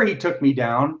before he took me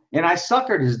down, and I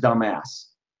suckered his dumb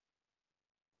ass.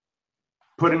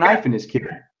 Put a knife in his kidney.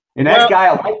 And that guy,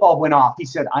 a light bulb went off. He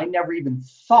said, I never even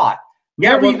thought.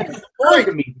 Never even occurred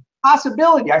to me.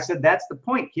 Possibility. I said, that's the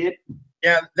point, kid.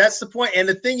 Yeah, that's the point. And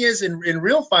the thing is, in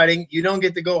real fighting, you don't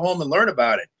get to go home and learn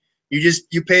about it.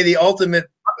 You pay the ultimate.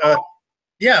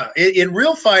 In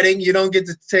real fighting, you don't get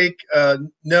to take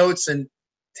notes and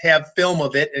have film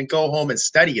of it and go home and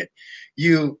study it.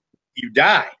 You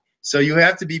die. So you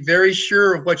have to be very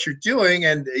sure of what you're doing.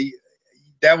 And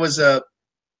that was a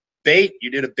bait.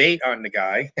 You did a bait on the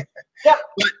guy. Yeah.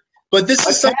 But this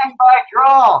is something. Attack by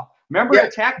draw. Remember,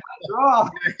 attack by draw.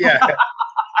 Yeah.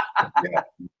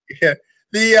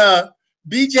 The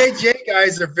BJJ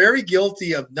guys are very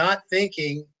guilty of not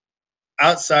thinking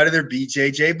outside of their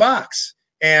BJJ box.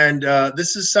 And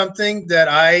this is something that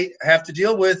I have to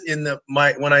deal with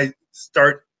when I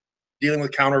start dealing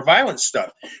with counter-violence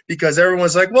stuff, because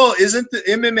everyone's like, well, isn't the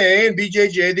MMA and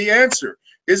BJJ the answer?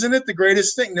 Isn't it the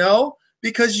greatest thing? No,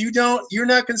 because you're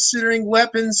not considering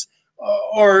weapons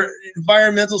or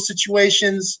environmental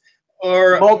situations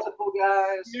or multiple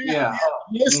guys.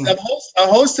 A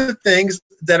host of things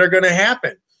that are going to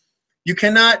happen. You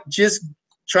cannot just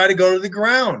try to go to the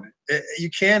ground.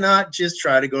 You cannot just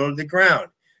try to go to the ground.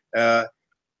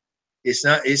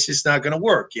 It's just not going to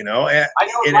work, you know. I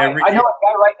know a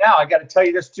guy right now. I got to tell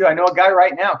you this too. I know a guy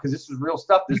right now, because this is real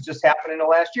stuff. This just happened in the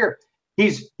last year.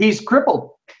 He's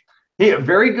crippled. a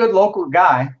very good local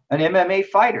guy, an MMA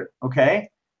fighter, okay?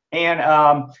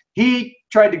 And he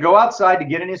tried to go outside to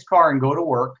get in his car and go to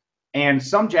work, and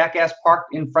some jackass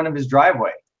parked in front of his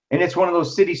driveway. And it's one of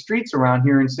those city streets around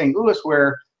here in St. Louis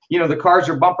where, you know, the cars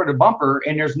are bumper to bumper,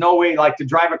 and there's no way like to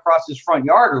drive across his front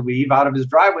yard or leave out of his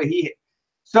driveway.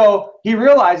 So he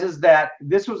realizes that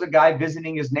this was a guy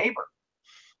visiting his neighbor.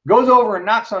 Goes over and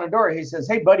knocks on the door. He says,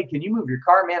 "Hey, buddy, can you move your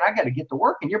car? Man, I got to get to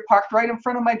work, and you're parked right in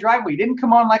front of my driveway. You didn't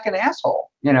come on like an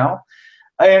asshole, you know?"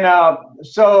 And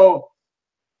so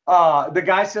the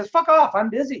guy says, "Fuck off, I'm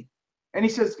busy." And he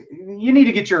says, "You need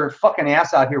to get your fucking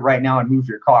ass out here right now and move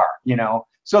your car, you know?"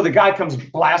 So the guy comes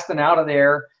blasting out of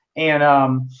there.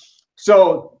 And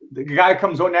so the guy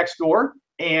comes next door,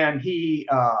 and he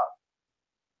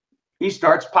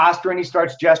starts posturing, he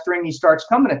starts gesturing, he starts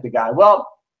coming at the guy. Well,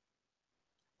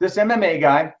 this MMA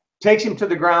guy takes him to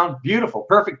the ground. Beautiful,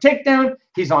 perfect takedown.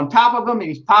 He's on top of him, and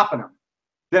he's popping him.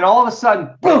 Then all of a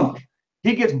sudden, boom,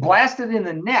 he gets blasted in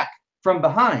the neck from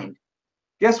behind.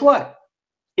 Guess what?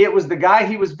 It was the guy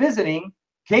he was visiting,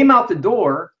 came out the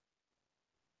door.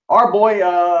 Our boy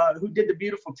who did the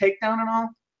beautiful takedown and all,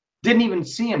 didn't even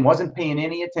see him, wasn't paying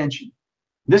any attention.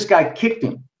 This guy kicked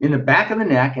him in the back of the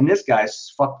neck, and this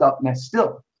guy's fucked up and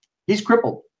still. He's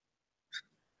crippled.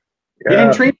 Yeah. He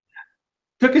didn't train.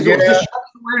 Took his just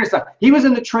awareness up. He was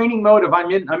in the training mode of I'm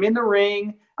in the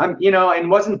ring, you know, and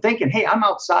wasn't thinking, hey, I'm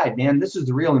outside, man. This is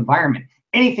the real environment.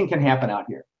 Anything can happen out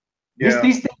here. Yeah.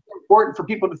 These things are important for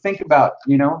people to think about,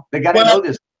 you know. They got to know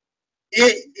this.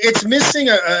 It's missing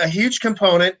a huge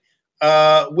component,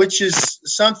 which is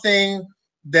something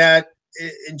that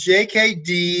in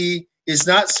JKD is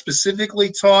not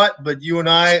specifically taught, but you and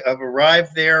I have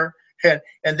arrived there,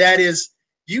 and that is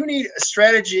you need a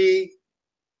strategy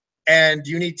and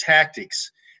you need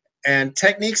tactics. And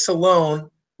techniques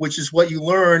alone, which is what you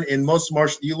learn in most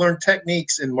you learn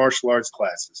techniques in martial arts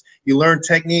classes. You learn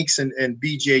techniques in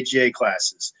BJJ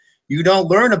classes. You don't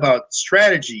learn about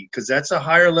strategy because that's a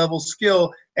higher level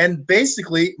skill. And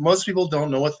basically, most people don't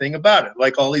know a thing about it.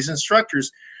 Like all these instructors,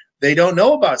 they don't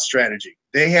know about strategy.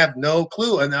 They have no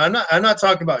clue. And I'm not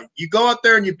talking about you go out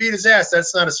there and you beat his ass.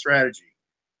 That's not a strategy.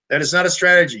 That is not a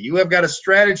strategy. You have got a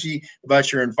strategy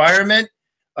about your environment.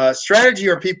 Strategy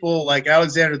are people like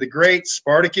Alexander the Great,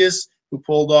 Spartacus, who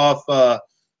pulled off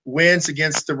wins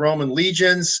against the Roman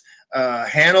legions,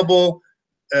 Hannibal,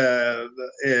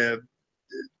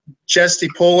 Chesty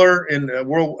Puller in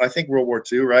World War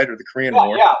II, right, or the Korean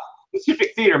War. Yeah,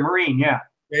 Pacific Theater, Marine, yeah.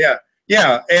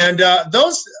 And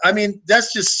those, I mean,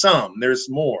 that's just some. There's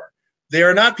more. They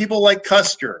are not people like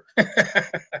Custer.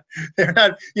 They're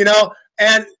not, you know,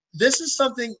 and this is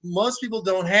something most people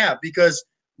don't have because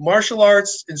martial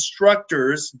arts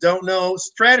instructors don't know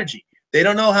strategy. They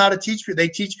don't know how to teach people. They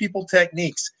teach people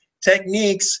techniques.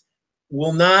 Techniques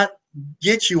will not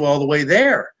get you all the way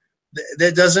there.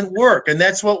 That doesn't work. And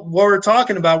that's what we're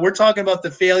talking about. We're talking about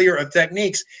the failure of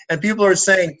techniques. And people are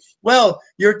saying, well,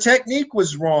 your technique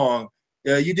was wrong.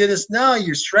 You did this. No,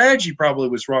 your strategy probably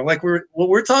was wrong. Like what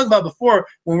we're talking about before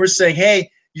when we're saying, hey,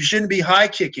 you shouldn't be high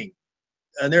kicking.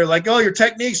 And they're like, oh, your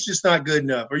technique's just not good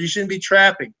enough. Or you shouldn't be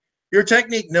trapping. Your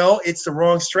technique, no, it's the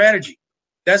wrong strategy.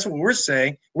 That's what we're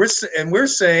saying. We're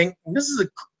saying, this is a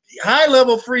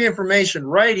high-level free information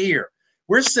right here.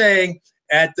 We're saying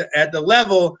at the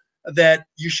level that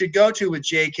you should go to with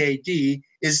JKD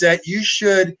is that you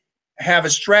should have a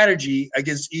strategy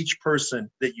against each person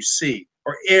that you see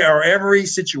or every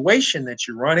situation that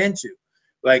you run into.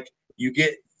 Like you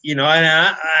get, you know,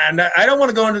 and I don't want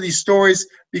to go into these stories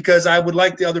because I would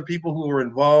like the other people who were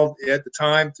involved at the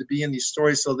time to be in these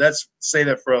stories. So I'll say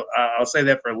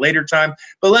that for a later time.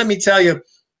 But let me tell you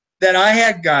that I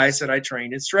had guys that I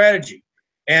trained in strategy.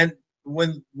 And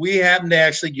when we happened to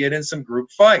actually get in some group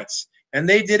fights, and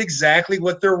they did exactly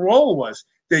what their role was.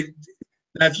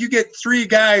 Now, if you get 3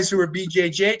 guys who are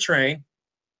BJJ trained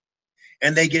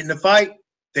and they get in a fight,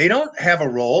 they don't have a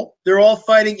role. They're all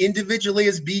fighting individually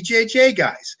as BJJ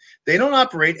guys. They don't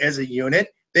operate as a unit.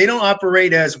 They don't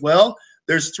operate as, well,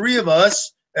 there's 3 of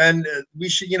us, and we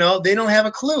should, you know, they don't have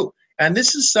a clue. And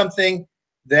this is something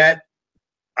that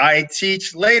I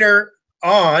teach later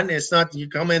on. It's not you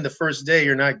come in the first day,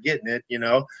 you're not getting it, you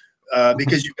know.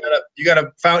 Because you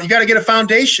gotta get a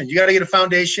foundation. You gotta get a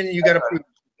foundation, and you gotta prove.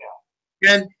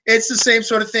 And it's the same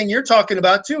sort of thing you're talking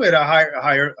about too at a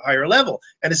higher level.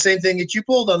 And the same thing that you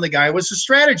pulled on the guy was the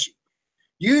strategy.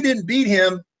 You didn't beat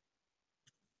him.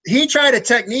 He tried a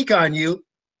technique on you,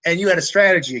 and you had a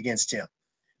strategy against him.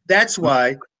 That's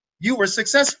why you were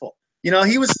successful. You know,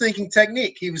 he was thinking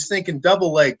technique. He was thinking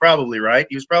double leg, probably, right?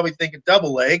 He was probably thinking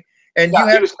double leg. And he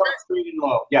was coming straight and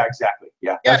low. Yeah, exactly.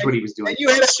 Yeah, that's what he was doing. And you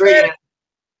had a strategy.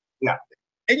 Yeah.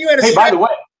 And you had a Hey, by the way,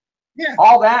 yeah.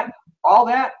 all that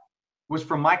was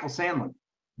from Michael Sandlin.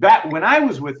 That when I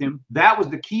was with him, that was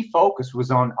the key focus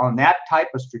was on that type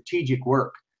of strategic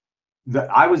work.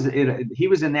 He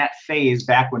was in that phase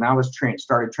back when I was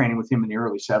started training with him in the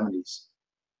early 70s.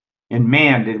 And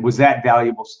man, was that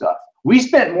valuable stuff. We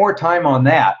spent more time on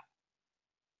that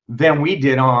than we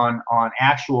did on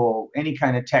actual any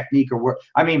kind of technique or work.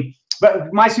 I mean,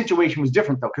 but my situation was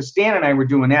different though, because Stan and I were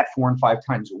doing that 4 and 5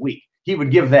 times a week. He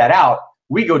would give that out.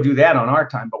 We go do that on our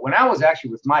time. But when I was actually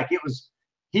with Mike,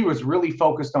 he was really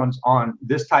focused on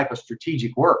this type of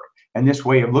strategic work and this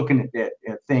way of looking at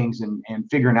things and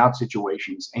figuring out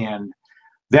situations. And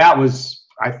that was,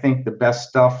 I think, the best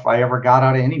stuff I ever got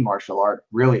out of any martial art,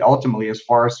 really, ultimately, as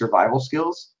far as survival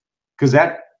skills, because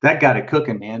that got it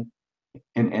cooking, man.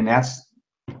 And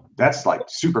that's like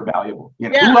super valuable. You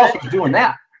know, Yeah. who else was doing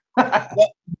that?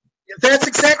 Well, that's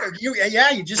exactly you.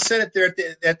 Yeah, you just said it there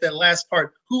at that last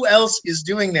part. Who else is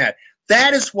doing that?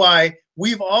 That is why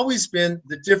we've always been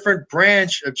the different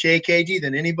branch of JKD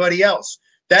than anybody else.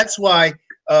 That's why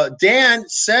Dan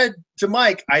said to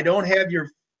Mike, "I don't have your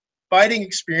fighting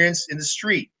experience in the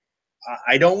street.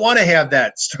 I don't want to have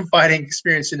that fighting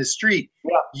experience in the street.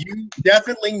 Yeah. You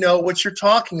definitely know what you're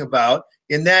talking about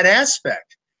in that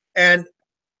aspect." And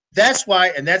that's why,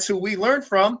 and that's who we learned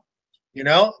from. You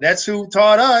know, that's who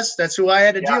taught us. That's who I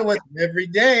had to deal with every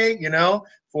day,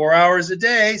 4 hours a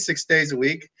day, 6 days a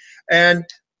week. And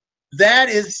that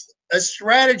is a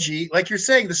strategy. Like you're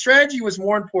saying, the strategy was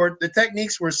more important. The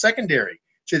techniques were secondary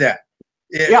to that.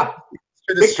 Yeah.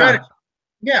 To the strategy.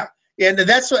 Yeah. And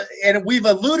that's what, and we've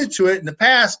alluded to it in the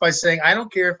past by saying, I don't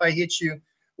care if I hit you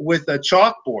with a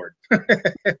chalkboard.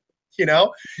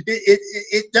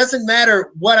 It doesn't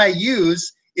matter what I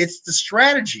use. It's the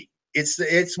strategy.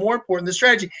 It's more important, the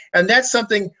strategy. And that's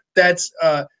something that's,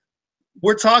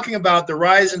 we're talking about the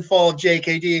rise and fall of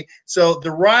JKD. So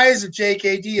the rise of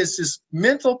JKD is this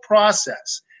mental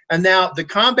process. And now the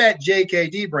combat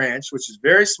JKD branch, which is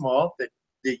very small, that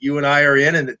you and I are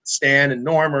in and that Stan and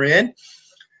Norm are in,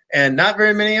 and not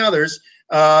very many others,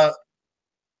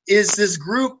 is this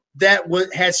group that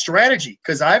had strategy.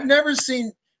 Because I've never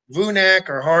seen Vunak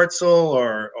or Hartzell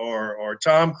or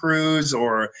Tom Cruise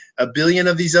or a billion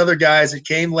of these other guys that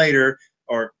came later,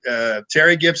 or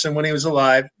Terry Gibson when he was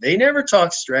alive. They never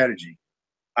talked strategy.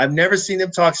 I've never seen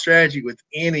them talk strategy with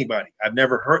anybody. I've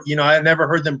never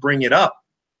heard them bring it up.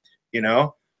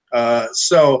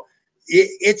 So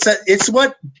it's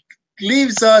what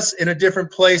leaves us in a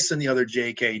different place than the other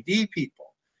JKD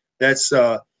people. That's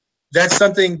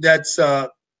something that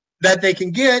they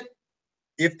can get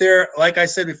if they're, like I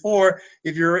said before,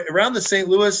 if you're around the St.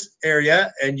 Louis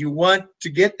area and you want to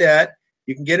get that,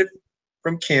 you can get it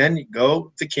from Ken. You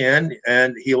go to Ken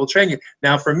and he will train you.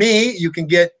 Now for me, you can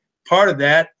get part of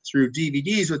that through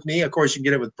DVDs with me. Of course, you can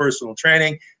get it with personal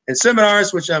training and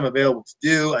seminars, which I'm available to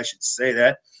do. I should say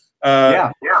that.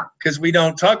 Because we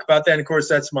don't talk about that. And of course,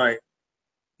 that's my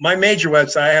major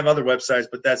website. I have other websites,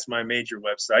 but that's my major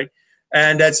website.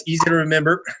 And that's easy to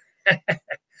remember.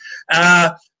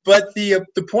 But the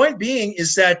point being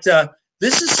is that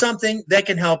this is something that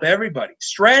can help everybody.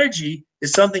 Strategy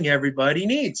is something everybody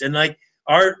needs. And like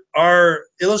our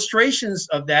illustrations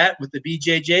of that with the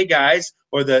BJJ guys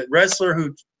or the wrestler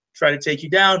who try to take you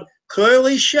down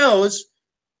clearly shows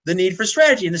the need for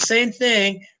strategy. And the same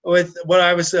thing with what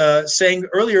I was saying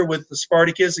earlier with the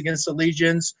Spartacus against the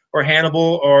legions or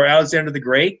Hannibal or Alexander the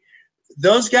Great.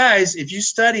 Those guys, if you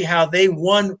study how they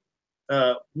won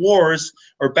wars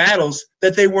or battles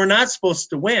that they were not supposed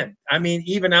to win. I mean,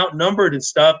 even outnumbered and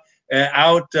stuff,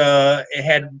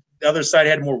 the other side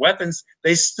had more weapons.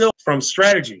 They still from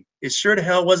strategy. It sure to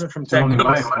hell wasn't from technique.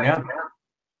 I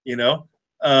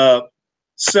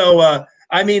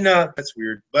mean, that's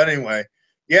weird. But anyway,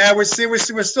 yeah, we're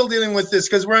still dealing with this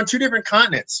because we're on 2 different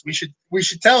continents. We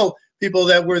should tell people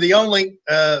that we're the only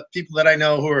people that I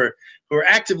know who are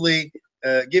actively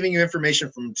giving you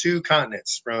information from 2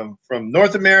 continents, from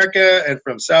North America and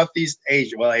from Southeast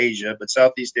Asia. Well, Asia, but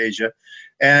Southeast Asia.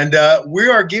 And we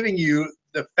are giving you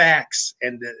the facts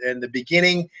and the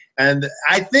beginning. And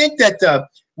I think that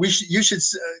you should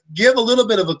give a little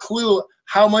bit of a clue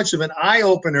how much of an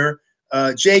eye-opener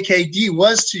JKD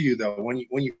was to you, though,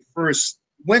 when you first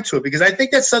went to it, because I think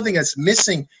that's something that's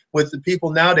missing with the people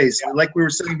nowadays. Like we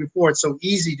were saying before, it's so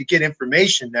easy to get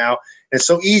information now. It's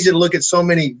so easy to look at so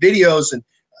many videos, and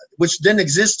which didn't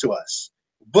exist to us.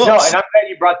 Books. No, and I'm glad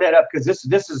you brought that up because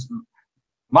this is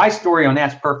my story on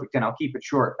that's perfect, and I'll keep it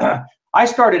short. I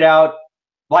started out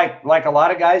like a lot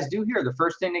of guys do here. The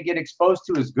first thing they get exposed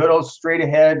to is good old straight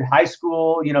ahead high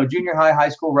school, junior high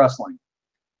school wrestling.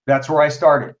 That's where I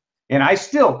started. And I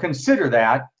still consider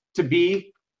that to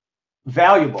be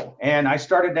valuable. And I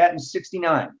started that in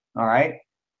 '69. All right.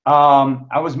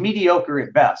 I was mediocre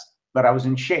at best, but I was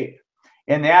in shape.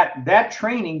 And that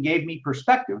training gave me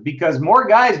perspective, because more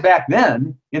guys back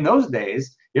then, in those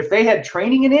days, if they had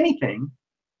training in anything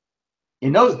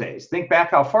in those days, think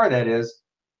back how far that is,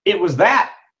 it was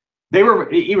that.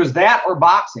 It was that or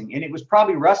boxing. And it was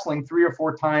probably wrestling 3 or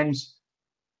 4 times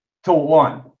to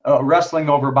 1, wrestling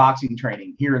over boxing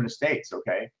training here in the States,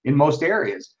 okay, in most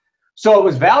areas. So it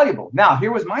was valuable. Now,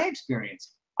 here was my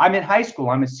experience. I'm in high school.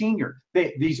 I'm a senior.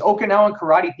 These Okinawan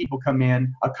karate people come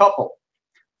in, a couple.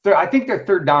 I think they're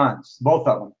third dans, both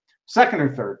of them, second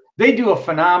or third. They do a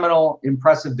phenomenal,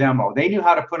 impressive demo. They knew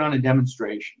how to put on a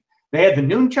demonstration. They had the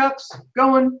nunchucks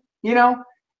going, you know,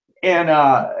 and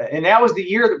that was the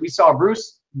year that we saw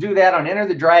Bruce do that on Enter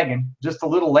the Dragon just a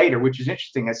little later, which is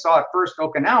interesting. I saw it first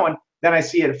Okinawan, then I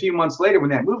see it a few months later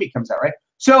when that movie comes out, right?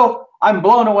 So I'm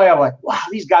blown away. I'm like, wow,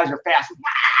 these guys are fast.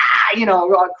 Wow, you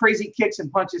know, crazy kicks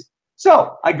and punches.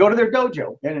 So I go to their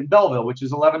dojo in Belleville, which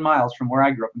is 11 miles from where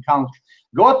I grew up in college.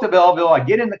 Go up to Belleville. I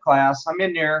get in the class. I'm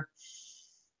in there.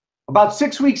 About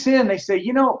 6 weeks in, they say,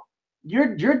 you know,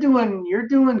 you're doing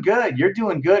good. You're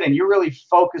doing good, and you're really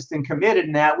focused and committed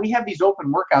in that. We have these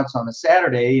open workouts on a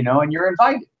Saturday, you know, and you're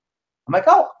invited. I'm like,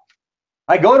 oh.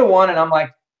 I go to one, and I'm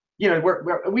like, you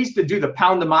know, we used to do the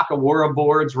pound the Makawara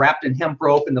boards wrapped in hemp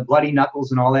rope and the bloody knuckles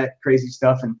and all that crazy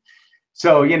stuff. And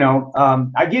so, you know,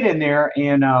 I get in there,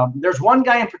 and there's one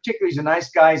guy in particular. He's a nice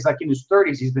guy. He's like in his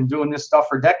 30s. He's been doing this stuff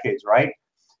for decades, right?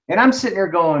 And I'm sitting there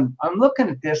going, I'm looking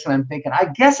at this, and I'm thinking, I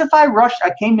guess if I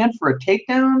came in for a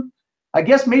takedown, I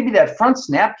guess maybe that front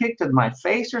snap kick to my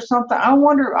face or something. I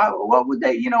wonder what would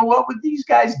they, you know, what would these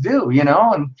guys do, you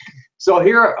know? And so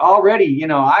here already, you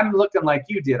know, I'm looking like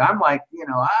you did. I'm like, you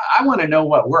know, I want to know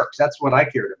what works. That's what I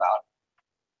cared about.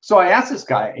 So I asked this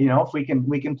guy, you know, if we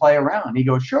can play around. He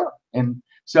goes, sure. And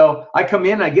so I come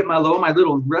in, I get my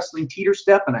little wrestling teeter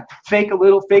step, and I fake a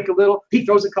little. He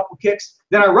throws a couple kicks.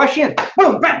 Then I rush in,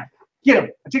 boom, bam, get him.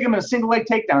 I take him in a single leg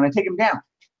takedown. I take him down.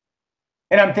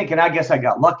 And I'm thinking, I guess I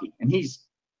got lucky. And he's,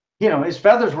 you know, his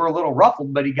feathers were a little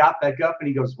ruffled, but he got back up and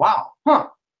he goes, wow, huh.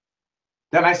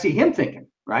 Then I see him thinking,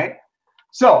 right?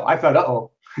 So I thought,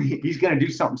 uh-oh, he's going to do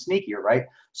something sneakier, right?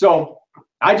 So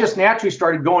I just naturally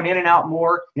started going in and out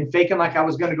more and faking like I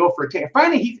was going to go for a take.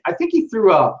 Finally, I think he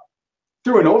threw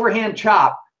an overhand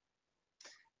chop,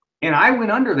 and I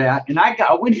went under that, and I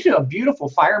went into a beautiful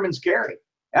fireman's carry.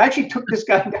 I actually took this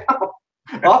guy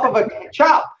down off of a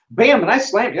chop. Bam, and I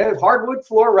slammed it. Hardwood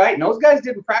floor, right? And those guys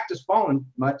didn't practice falling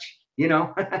much, you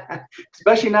know,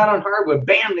 especially not on hardwood.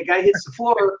 Bam, the guy hits the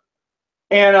floor.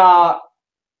 And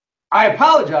I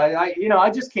apologize. I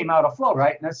just came out of flow,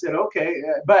 right? And I said, okay.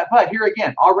 But here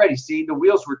again, already, see, the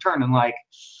wheels were turning like,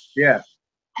 yeah,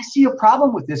 I see a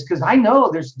problem with this, because I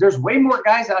know there's way more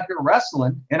guys out here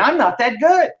wrestling, and I'm not that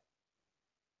good.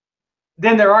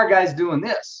 Then there are guys doing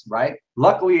this, right?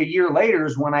 Luckily, a year later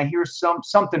is when I hear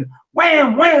something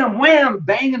wham, wham, wham,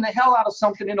 banging the hell out of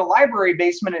something in a library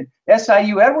basement at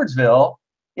SIU Edwardsville.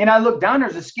 And I look down,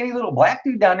 there's a skinny little black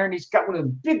dude down there, and he's got one of the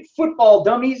big football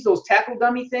dummies, those tackle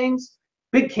dummy things,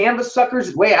 big canvas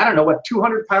suckers, weigh, I don't know what,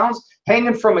 200 pounds,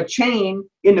 hanging from a chain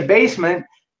in the basement,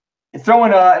 and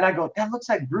throwing and I go, that looks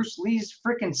like Bruce Lee's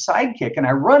freaking sidekick. And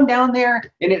I run down there,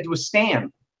 and it was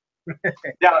Stan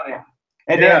down there.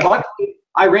 And then luckily,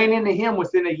 I ran into him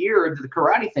within a year of the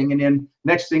karate thing. And then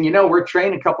next thing you know, we're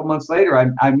training a couple months later.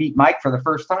 I meet Mike for the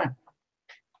first time.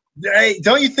 Hey,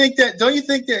 don't you think that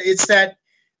it's that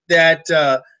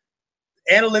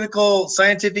analytical,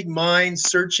 scientific mind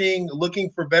searching, looking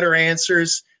for better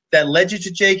answers that led you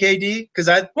to JKD? Because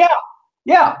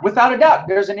yeah, without a doubt,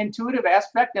 there's an intuitive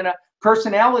aspect and a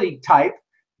personality type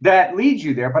that leads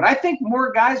you there. But I think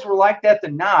more guys were like that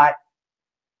than not,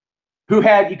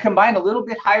 you combine a little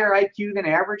bit higher IQ than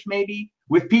average, maybe,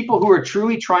 with people who are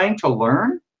truly trying to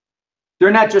learn.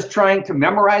 They're not just trying to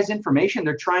memorize information,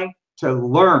 they're trying to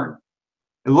learn.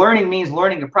 Learning means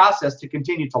learning the process to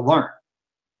continue to learn.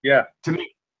 Yeah. To me,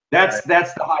 that's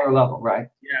the higher level, right?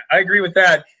 Yeah, I agree with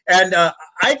that. And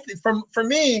for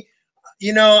me,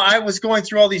 you know, I was going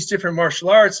through all these different martial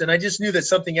arts, and I just knew that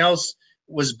something else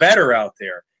was better out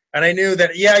there. And I knew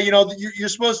that, yeah, you know, you're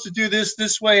supposed to do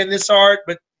this way in this art,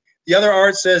 but the other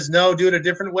art says, no, do it a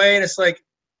different way. And it's like,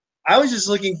 I was just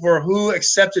looking for who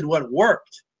accepted what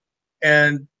worked.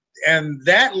 And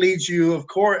that leads you, of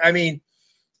course, I mean,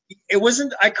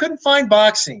 I couldn't find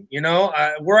boxing, you know,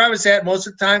 where I was at most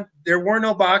of the time, there were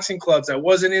no boxing clubs. I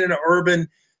wasn't in an urban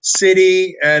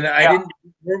city, and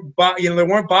there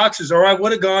weren't boxes, or I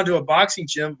would have gone to a boxing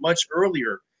gym much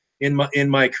earlier in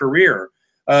my career.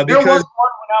 There was one because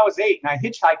when I was 8, and I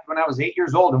hitchhiked when I was 8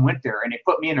 years old and went there, and they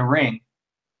put me in a ring.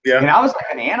 yeah, And I was like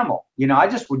an animal. I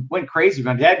just went crazy.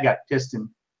 My dad got pissed and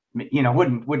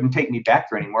wouldn't take me back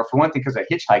there anymore. For one thing, because I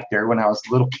hitchhiked there when I was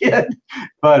a little kid.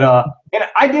 But and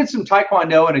I did some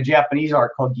taekwondo and a Japanese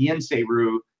art called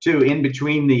Gyense-ryu too, in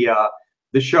between the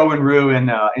Shorin-ryu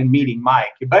and meeting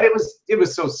Mike. But it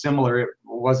was so similar, it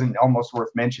wasn't almost worth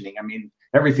mentioning. I mean,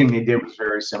 everything they did was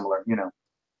very similar.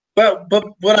 but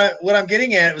what I'm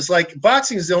getting at was like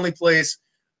boxing is the only place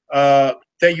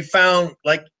that you found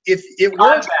like if it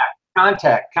worked.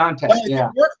 Contact. Well, if Yeah.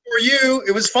 it worked for you,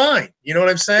 it was fine. You know what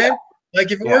I'm saying? Yeah.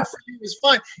 Like if it worked for you, it was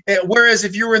fine. Whereas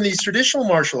if you were in these traditional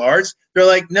martial arts, they're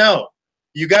like, no,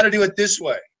 you got to do it this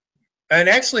way. And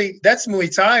actually, that's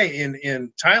Muay Thai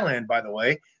in Thailand, by the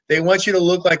way. They want you to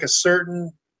look like a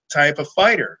certain type of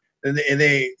fighter, and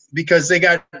they because they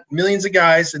got millions of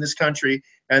guys in this country,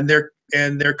 and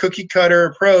their cookie cutter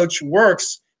approach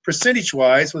works percentage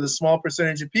wise with a small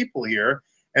percentage of people here.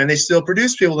 And they still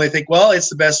produce people. They think, well, it's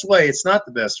the best way. It's not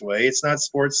the best way. It's not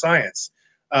sports science.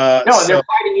 No, and they're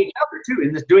fighting each other too,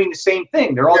 and doing the same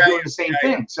thing. They're all doing the same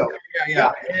thing. So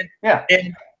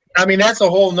And I mean, that's a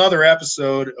whole nother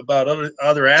episode about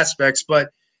other aspects. But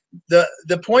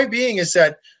the point being is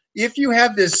that if you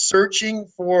have this searching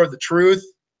for the truth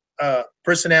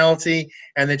personality,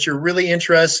 and that you're really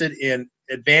interested in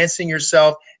advancing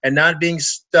yourself and not being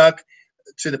stuck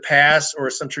to the past or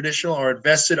some traditional or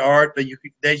invested art, but you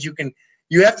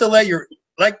have to let your,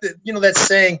 like that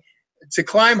saying, to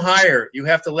climb higher, you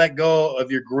have to let go of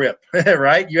your grip,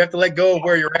 right? You have to let go of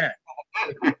where you're at.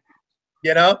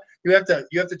 You have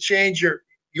to change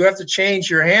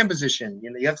your hand position.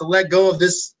 You have to let go of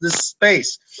this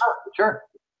space. Sure.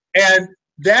 And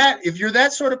that, if you're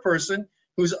that sort of person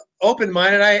who's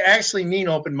open-minded, I actually mean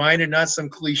open-minded, not some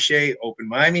cliche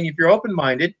open-minded. I mean, if you're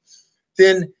open-minded,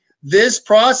 then this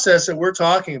process that we're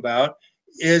talking about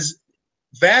is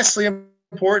vastly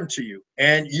important to you,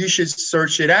 and you should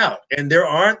search it out. And there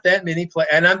aren't that many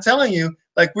and I'm telling you,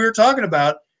 like we were talking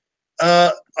about,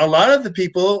 a lot of the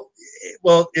people,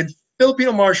 well, in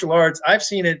Filipino martial arts, I've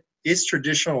seen it's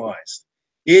traditionalized.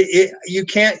 You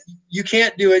can't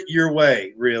do it your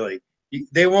way, really.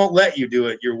 They won't let you do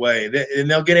it your way, and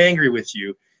they'll get angry with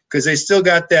you because they still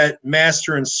got that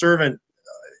master and servant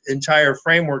entire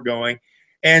framework going.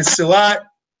 And Silat,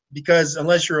 because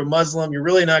unless you're a Muslim, you're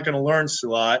really not going to learn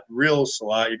Silat, real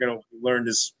Silat. You're going to learn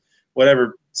this,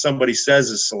 whatever somebody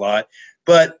says is Silat.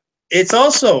 But it's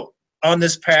also on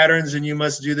this patterns, and you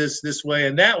must do this way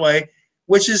and that way,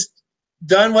 which is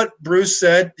done what Bruce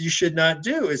said you should not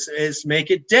do, is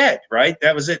make it dead, right?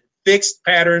 That was it. Fixed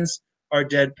patterns are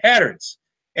dead patterns.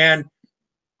 And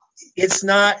it's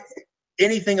not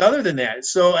anything other than that.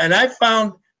 So, and I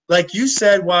found, like you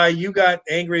said, why you got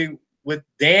angry with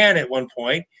Dan at one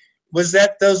point was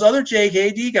that those other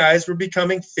JKD guys were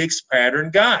becoming fixed pattern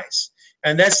guys.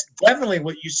 And that's definitely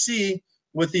what you see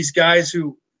with these guys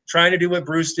who trying to do what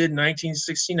Bruce did in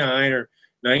 1969 or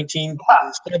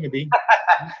 1970.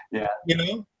 Yeah.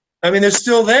 I mean, they're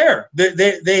still there.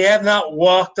 They have not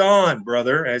walked on,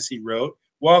 brother, as he wrote.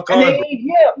 Walk on. They need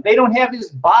him. They don't have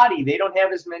his body. They don't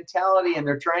have his mentality, and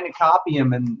they're trying to copy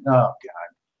him. And oh god,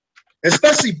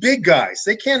 especially big guys,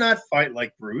 they cannot fight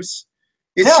like Bruce.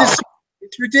 It's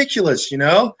ridiculous,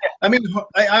 I mean,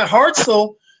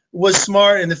 Hartzell was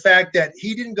smart in the fact that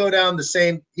he didn't go down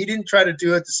he didn't try to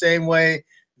do it the same way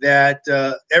that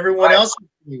everyone else was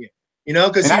doing it,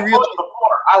 because he really.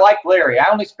 I like Larry. I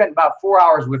only spent about 4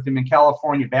 hours with him in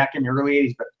California back in the early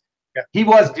 80s, but he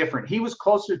was different. He was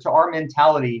closer to our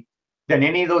mentality than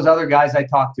any of those other guys I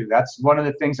talked to. That's one of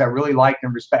the things I really liked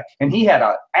and respect. And he had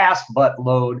an ass butt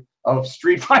load of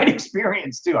street fight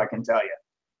experience too, I can tell you.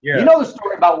 Yeah. You know the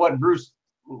story about what Bruce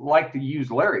liked to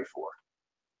use Larry for?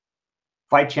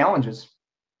 Fight challenges.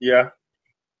 Yeah.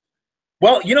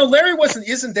 Well, Larry wasn't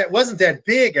that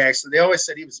big, actually. They always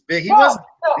said he was big. He wasn't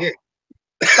big.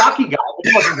 Stocky guy,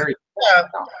 but he wasn't very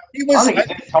he was. I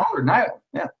think he's taller than I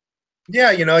am.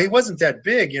 Yeah, he wasn't that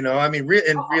big, I mean,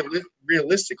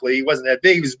 realistically, he wasn't that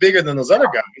big. He was bigger than those other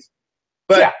guys.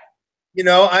 But,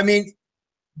 I mean,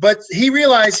 but he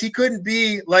realized he couldn't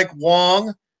be like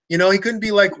Wong. He couldn't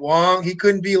be like Wong. He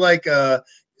couldn't be like, who's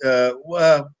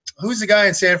the guy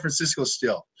in San Francisco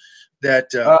still? That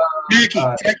Taki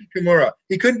Kimura.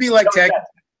 He couldn't be like Taki.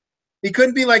 He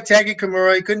couldn't be like Taki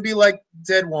Kimura. He couldn't be like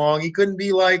Ted Wong. He couldn't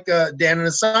be like Dan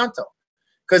Inosanto,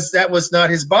 because that was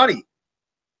not his body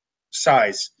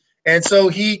size. And so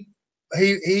he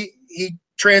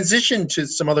transitioned to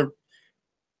some other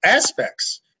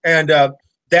aspects, and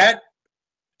that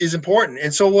is important.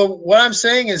 And so what I'm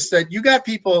saying is that you got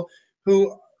people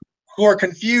who are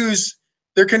confused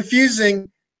they're confusing,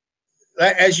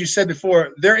 as you said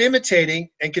before, they're imitating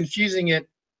and confusing it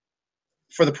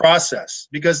for the process,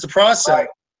 because the process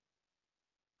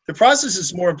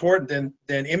is more important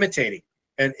than imitating.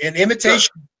 And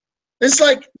imitation, it's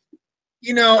like,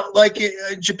 you know, like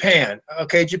Japan.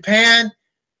 Okay, Japan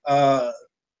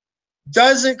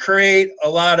doesn't create a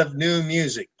lot of new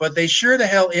music, but they sure the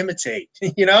hell imitate.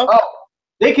 You know? Oh,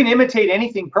 they can imitate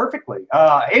anything perfectly.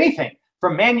 Anything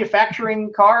from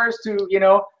manufacturing cars to, you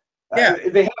know, Yeah.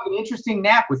 they have an interesting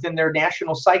knack within their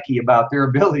national psyche about their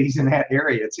abilities in that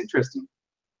area. It's interesting.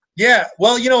 Yeah,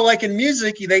 well, you know, like in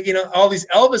music, they, you know, all these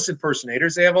Elvis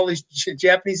impersonators. They have all these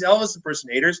Japanese Elvis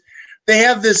impersonators. They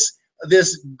have this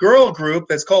girl group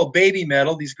that's called Baby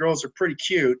Metal. These girls are pretty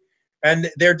cute, and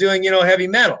they're doing, you know, heavy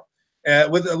metal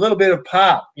with a little bit of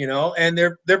pop, you know, and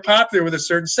they're popular with a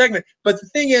certain segment. But the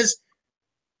thing is,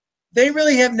 they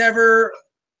really have never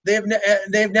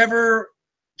they've never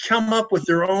come up with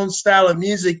their own style of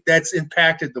music that's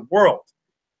impacted the world.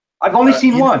 I've only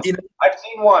seen one. You know, I've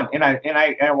seen one, and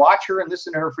I watch her and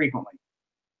listen to her frequently.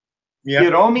 yeah.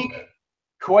 Hiromi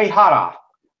Koihara.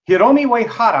 Hiromi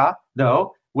Koihara,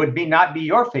 though, would not be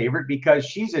your favorite because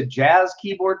she's a jazz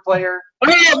keyboard player.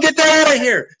 Oh, get that out of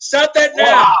here! Stop that now!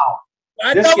 Wow,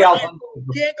 I this know gal's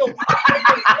we can't go one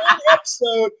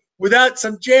episode without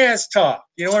some jazz talk.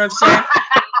 You know what I'm saying?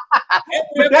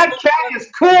 but that cat is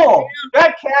cool.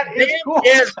 That cat is cool.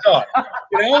 Jazz talk.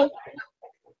 You know.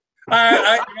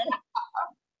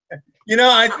 You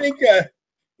know, I think if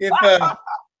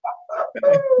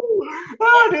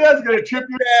oh, dude, that's gonna trip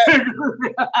you.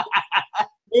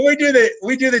 when we do the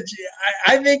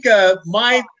I think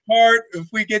my part, if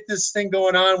we get this thing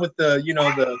going on with the, you know,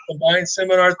 the combined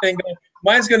seminar thing going,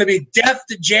 mine's going to be Death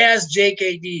to Jazz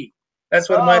JKD. That's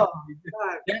what my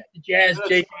Death to Jazz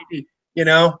JKD. You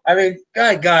know, I mean,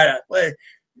 God,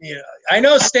 you know, I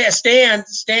know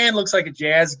Stan looks like a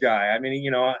jazz guy. I mean,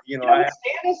 you know,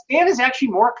 Stan is actually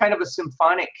more kind of a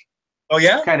symphonic. Oh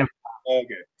yeah, kind of.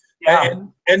 Okay. Yeah.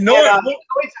 And Norm,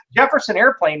 Jefferson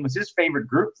Airplane was his favorite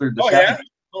group through the 70s. Yeah?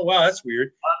 Oh wow, that's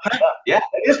weird. Yeah,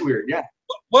 it is weird. Yeah.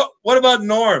 What about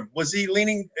Norm? Was he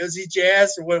leaning? Is he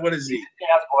jazz or what is he? He's a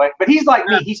jazz boy, but he's like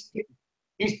me.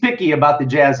 He's picky about the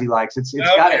jazz he likes. It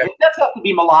does have to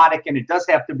be melodic, and it does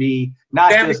have to be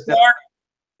not Stanley just Clark.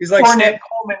 He's like cornet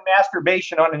Coleman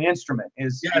masturbation on an instrument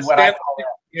is what I call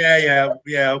that.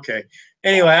 Yeah. Okay.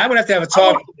 Anyway, I'm gonna have to have a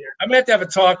talk. I'm gonna have to have a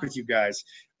talk with you guys.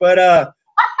 But hey,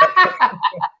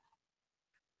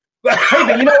 but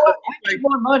you know what? I made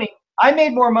more money. I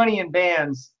made more money in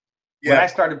bands when I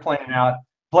started playing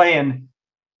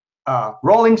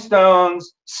Rolling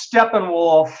Stones,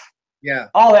 Steppenwolf,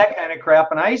 all that kind of crap.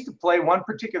 And I used to play one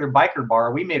particular biker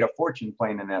bar. We made a fortune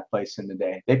playing in that place in the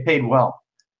day. They paid well,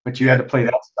 but you had to play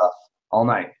that stuff all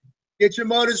night. Get your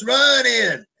motors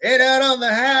running, head out on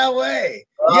the highway.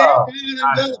 I'm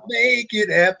gonna make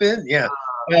it happen. Yeah.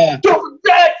 Don't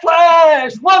back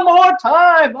flash one more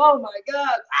time. Oh my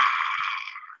God.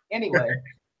 Anyway.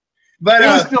 But it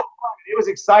was still fun. It was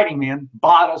exciting, man.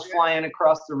 Bottles flying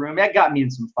across the room. That got me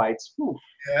in some fights. Whew.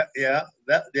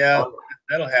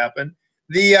 That'll happen.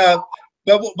 The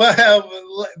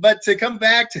but to come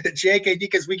back to JKD,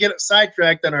 because we get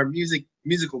sidetracked on our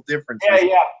musical differences.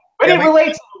 Yeah. But it relates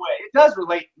in a way. It does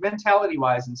relate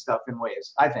mentality-wise and stuff in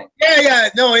ways, I think. Yeah.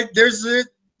 No,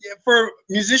 for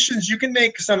musicians, you can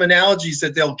make some analogies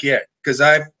that they'll get, because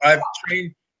I've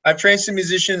trained some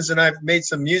musicians and I've made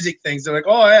some music things. They're like,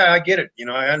 oh yeah, I get it. You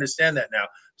know, I understand that now.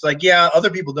 It's like, yeah, other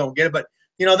people don't get it, but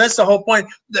you know, that's the whole point.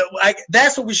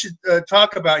 That's what we should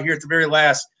talk about here at the very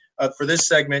last for this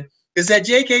segment, is that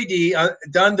JKD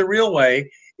done the real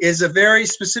way is a very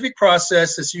specific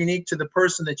process that's unique to the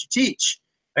person that you teach,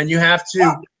 and you have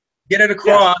to get it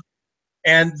across.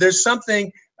 And there's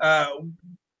something.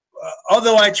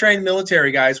 Although I train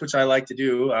military guys, which I like to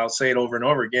do, I'll say it over and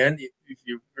over again.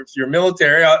 If you're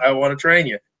military, I want to train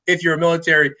you. If you're a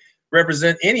military,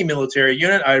 represent any military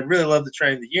unit, I'd really love to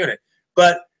train the unit.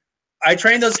 But I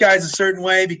train those guys a certain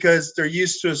way because they're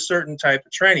used to a certain type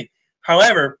of training.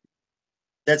 However,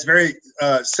 that's very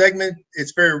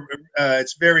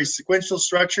it's very sequential,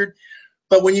 structured.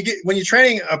 But when you're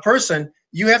training a person,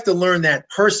 you have to learn that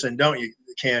person, don't you,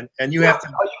 Ken? And you have to.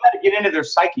 Oh, you got to get into their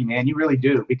psyche, man. You really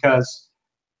do, because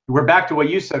we're back to what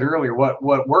you said earlier.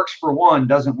 What works for one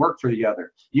doesn't work for the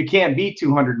other. You can't be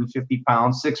 250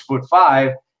 pounds,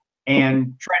 6'5",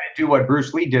 and try to do what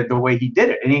Bruce Lee did the way he did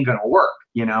it. It ain't gonna work,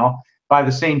 you know. By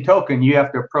the same token, you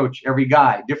have to approach every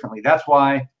guy differently. That's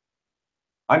why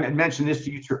I mentioned this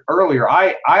to you earlier.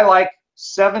 I like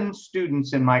 7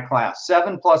 students in my class.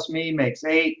 7 plus me makes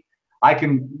 8. I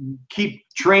can keep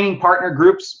training partner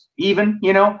groups even,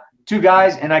 you know, two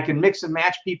guys, and I can mix and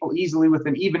match people easily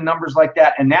within even numbers like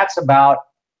that. And that's about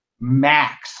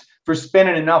max for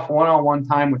spending enough one-on-one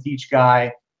time with each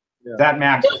guy. Yeah. That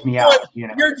maxes me out. You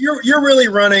know, you're really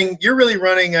running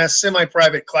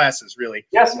semi-private classes, really.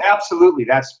 Yes, absolutely.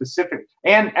 That's specific.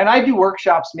 And I do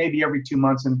workshops maybe every 2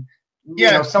 months, and you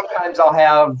know, sometimes I'll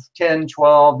have 10,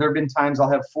 12. There have been times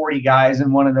I'll have 40 guys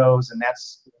in one of those, and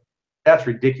that's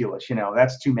ridiculous. You know,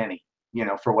 that's too many, you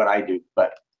know, for what I do.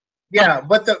 But yeah,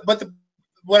 but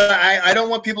I don't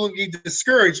want people to be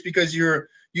discouraged because you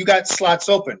got slots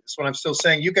open. That's what I'm still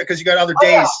saying. Because you got other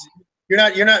days. Yeah.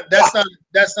 You're not.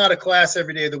 That's not a class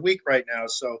every day of the week right now.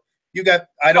 So you got.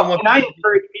 I don't want. And I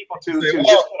encourage people to just put a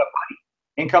money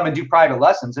and come and do private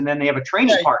lessons, and then they have a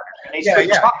training partner, and they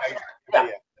switch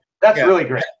That's really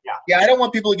great. Yeah. Yeah, I don't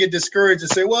want people to get discouraged and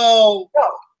say, "Well,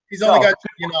 he's only got,"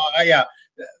 you know. Yeah.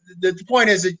 The point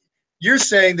is that you're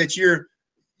saying that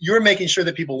you're making sure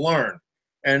that people learn,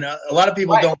 and a lot of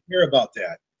people don't care about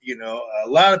that. You know, a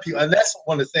lot of people, and that's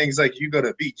one of the things. Like you go to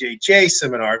a BJJ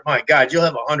seminar, my God, you'll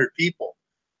have 100 people.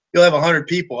 You'll have 100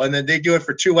 people, and then they do it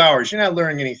for 2 hours. You're not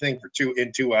learning anything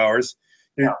in 2 hours.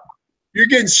 You're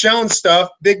getting shown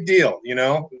stuff. Big deal. You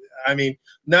know, I mean,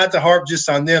 not to harp just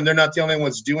on them. They're not the only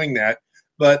ones doing that.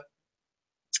 But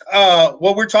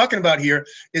what we're talking about here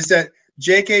is that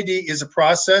JKD is a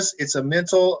process. It's a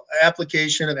mental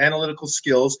application of analytical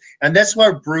skills, and that's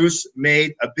where Bruce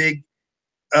made a big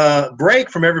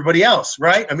break from everybody else,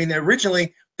 right? I mean,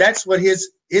 originally, that's what his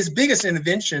biggest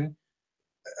invention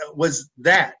was.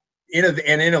 That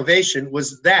innovation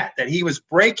was that he was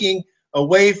breaking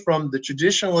away from the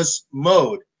traditionalist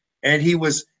mode, and he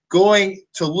was going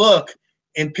to look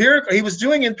empirical. He was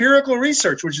doing empirical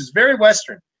research, which is very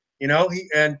Western, you know.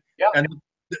 And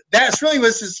that's really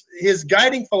was his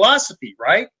guiding philosophy,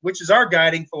 right? Which is our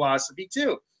guiding philosophy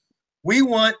too. We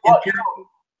want empirical.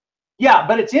 Yeah,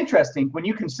 but it's interesting when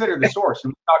you consider the source,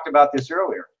 and we talked about this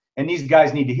earlier, and these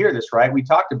guys need to hear this, right? We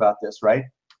talked about this, right?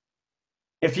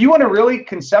 If you want to really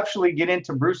conceptually get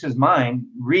into Bruce's mind,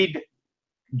 read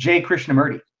J.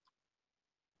 Krishnamurti.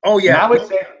 Oh, yeah. And I would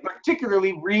say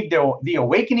particularly read the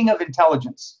Awakening of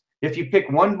Intelligence. If you pick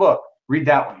one book, read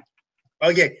that one.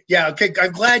 Okay, yeah, okay.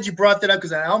 I'm glad you brought that up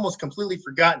because I almost completely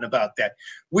forgotten about that.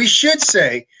 We should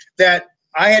say that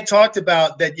I had talked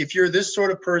about that if you're this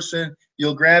sort of person,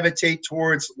 you'll gravitate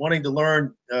towards wanting to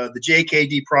learn the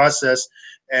JKD process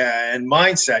and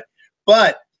mindset.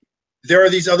 But there are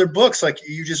these other books like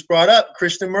you just brought up.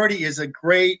 Krishnamurti is a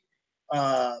great.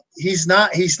 He's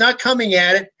not coming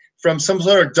at it from some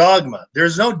sort of dogma.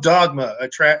 There's no dogma.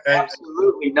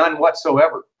 Absolutely none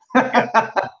whatsoever.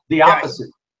 The opposite.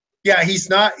 Yeah, he's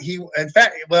not. In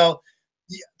fact, well,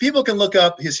 people can look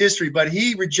up his history, but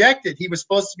he rejected. He was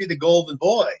supposed to be the golden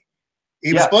boy.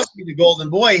 He was supposed to be the golden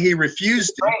boy. He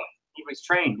refused. He was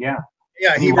trained. Yeah.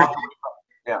 Yeah. He refused.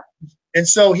 Yeah. And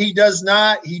so he does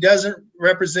not. He doesn't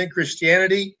represent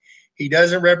Christianity. He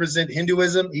doesn't represent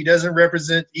Hinduism. He doesn't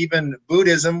represent even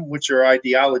Buddhism, which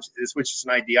is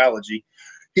an ideology.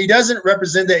 He doesn't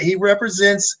represent that. He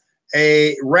represents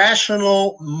a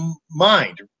rational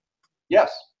mind.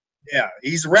 Yes. Yeah,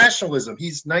 he's rationalism.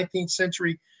 He's 19th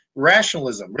century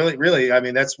rationalism. Really, I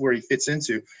mean, that's where he fits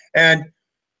into. And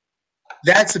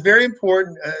that's a very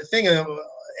important thing.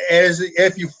 As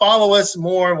if you follow us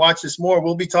more and watch us more,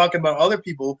 we'll be talking about other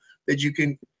people that you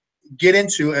can get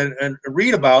into and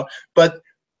read about. But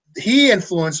he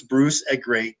influenced Bruce a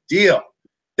great deal.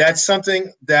 That's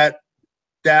something that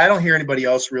I don't hear anybody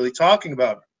else really talking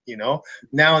about, you know.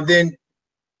 Now and then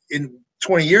in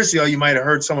 20 years ago, you might have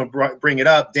heard someone bring it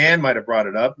up. Dan might have brought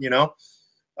it up, you know.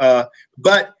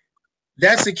 But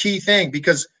that's the key thing,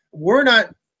 because we're not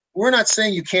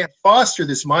saying you can't foster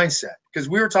this mindset, because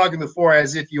we were talking before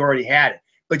as if you already had it.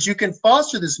 But you can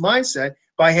foster this mindset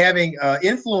by having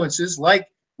influences like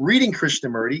reading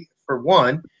Krishnamurti, for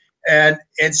one, and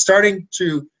starting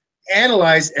to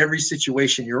analyze every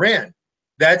situation you're in.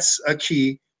 That's a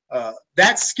key.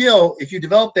 That skill, if you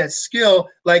develop that skill,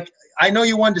 like I know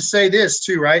you wanted to say this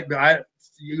too, right? But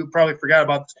you probably forgot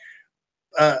about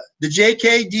the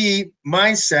JKD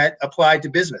mindset applied to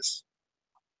business.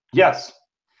 Yes.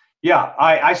 Yeah.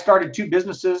 I started 2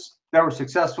 businesses that were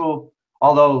successful,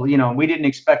 although, you know, we didn't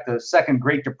expect the second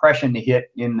Great Depression to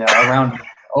hit in around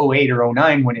 08 or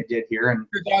 09 when it did here. And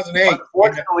 2008.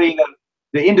 Unfortunately,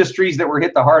 the industries that were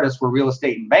hit the hardest were real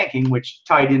estate and banking, which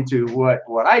tied into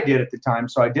what I did at the time.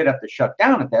 So I did have to shut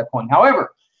down at that point.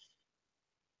 However,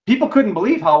 people couldn't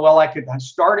believe how well I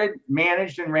started,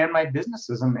 managed, and ran my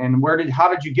businesses. And how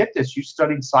did you get this? You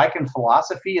studied psych and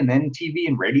philosophy and then TV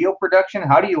and radio production.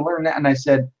 How do you learn that? And I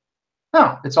said,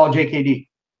 no, it's all JKD.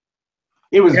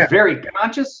 It was very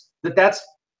conscious that's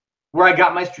where I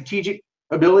got my strategic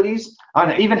abilities,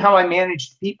 on even how I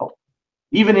managed people,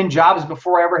 even in jobs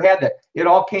before I ever had that. It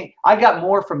all came, I got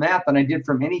more from that than I did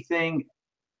from anything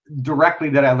directly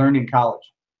that I learned in college,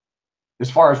 as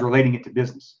far as relating it to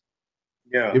business.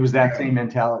 Yeah. It was that same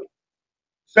mentality.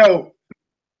 So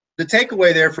the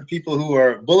takeaway there for people who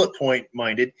are bullet point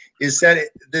minded is that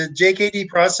the JKD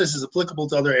process is applicable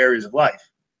to other areas of life.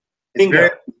 It's Bingo.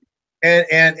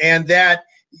 and that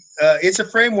it's a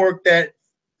framework that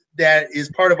is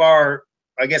part of our,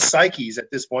 I guess, psyches at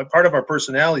this point, part of our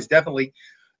personalities, definitely.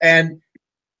 And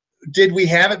did we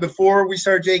have it before we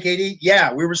started JKD?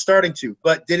 Yeah, we were starting to,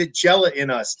 but did it gel it in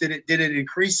us? Did it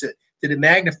increase it? Did it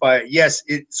magnify it? Yes,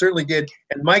 it certainly did.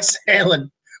 And Mike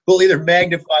Sandlin will either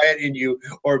magnify it in you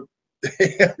or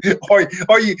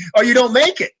or you don't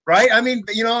make it, right? I mean,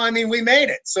 we made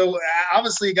it. So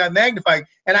obviously it got magnified.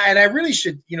 And I really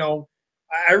should,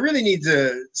 I really need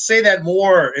to say that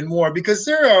more and more, because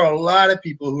there are a lot of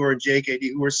people who are in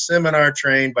JKD who are seminar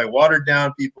trained by watered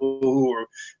down people who are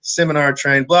seminar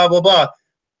trained, blah, blah, blah.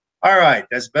 All right,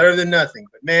 that's better than nothing.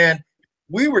 But man,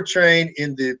 we were trained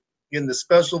in the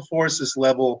special forces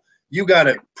level. You got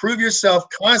to prove yourself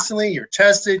constantly. You're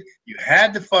tested. You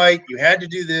had to fight. You had to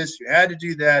do this. You had to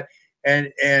do that.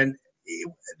 And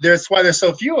that's why there's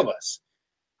so few of us.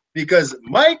 Because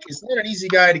Mike is not an easy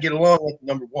guy to get along with,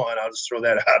 number one. I'll just throw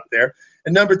that out there.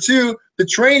 And number two, the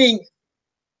training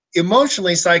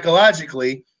emotionally,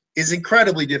 psychologically is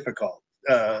incredibly difficult.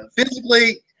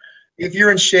 Physically, if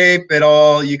you're in shape at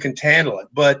all, you can handle it.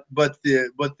 But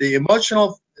the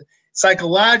emotional,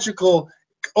 psychological,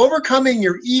 overcoming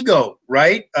your ego,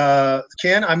 right,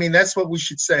 Ken? I mean, that's what we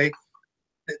should say.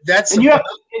 That's and you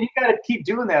got to keep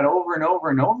doing that over and over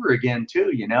and over again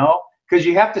too, because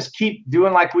you have to keep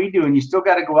doing like we do, and you still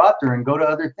got to go out there and go to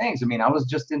other things. I mean, I was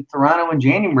just in Toronto in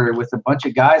January with a bunch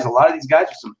of guys. A lot of these guys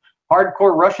are some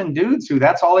hardcore Russian dudes who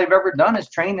that's all they've ever done is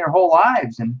train their whole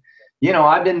lives. And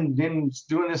I've been doing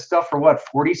this stuff for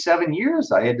 47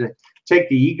 years. I had to take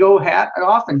the ego hat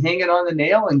off and hang it on the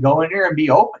nail and go in there and be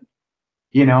open,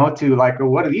 to like, well,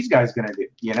 what are these guys going to do?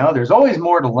 There's always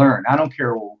more to learn. I don't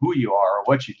care who you are or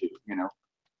what you do,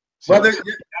 So, well, there's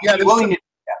willing to do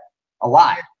that a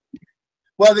lot.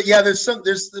 Well, yeah, there's certain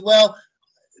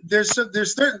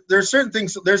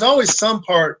things. There's always some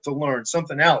part to learn,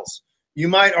 something else. You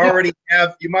might already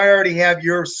have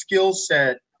your skill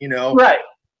set, Right.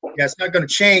 Yeah, it's not going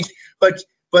to change. But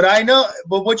I know.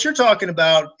 But what you're talking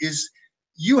about is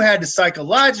you had to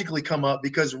psychologically come up,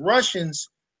 because Russians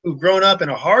who've grown up in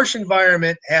a harsh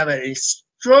environment have a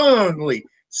strong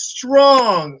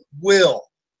will,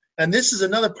 and this is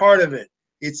another part of it.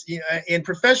 It's in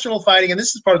professional fighting, and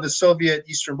this is part of the Soviet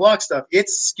Eastern Bloc stuff.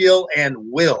 It's skill and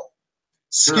will,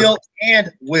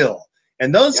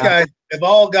 and those guys have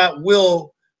all got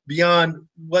will beyond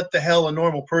what the hell a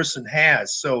normal person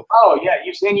has. So,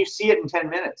 you see it in 10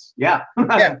 minutes. Yeah.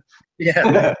 yeah.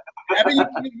 I mean,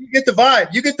 you get the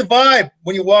vibe. You get the vibe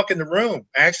when you walk in the room.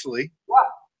 Actually,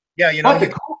 yeah. But the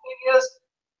cool thing is,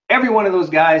 every one of those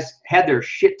guys had their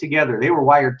shit together. They were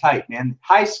wired tight, man.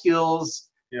 High skills.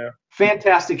 Yeah.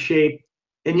 Fantastic shape,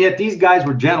 and yet these guys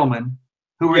were gentlemen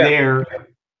who were there,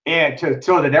 and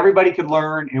so that everybody could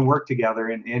learn and work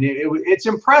together. And it's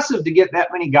impressive to get that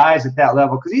many guys at that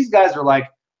level, because these guys are like,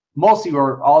 mostly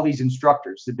are all these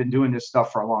instructors that have been doing this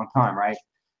stuff for a long time, right?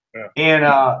 Yeah. And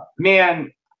man,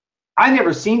 I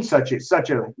never seen such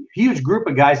a huge group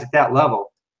of guys at that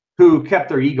level who kept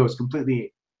their egos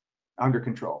completely under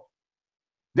control.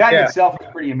 That in itself is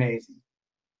pretty amazing.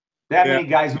 That many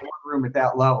guys in one room at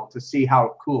that level to see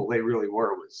how cool they really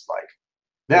were was like,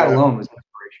 that alone was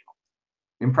inspirational.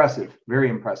 Impressive, very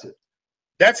impressive.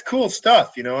 That's cool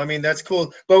stuff, I mean, that's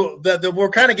cool. But we're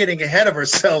kind of getting ahead of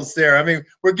ourselves there. I mean,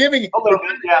 we're kind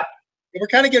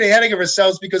of getting ahead of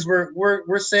ourselves, because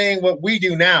we're saying what we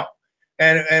do now,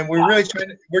 and we're really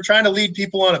trying to lead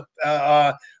people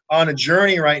on a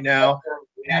journey right now.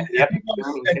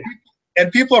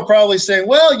 And people are probably saying,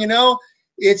 well,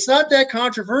 it's not that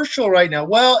controversial right now.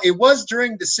 Well, it was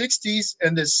during the 60s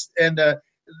and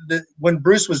when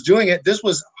Bruce was doing it. This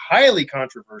was highly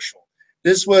controversial.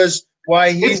 This was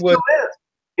why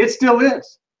it still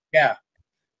is. Yeah.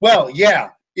 Well, yeah,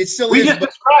 it still is. We just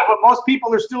described what most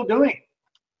people are still doing.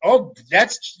 Oh,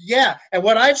 And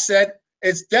what I've said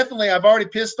is definitely, I've already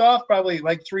pissed off probably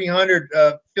like 300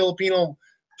 Filipino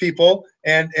people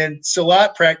and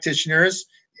Silat practitioners.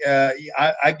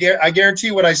 I guarantee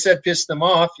what I said pissed them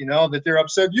off, that they're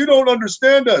upset. You don't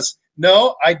understand us.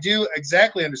 No, I do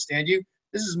exactly understand you.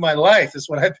 This is my life. This is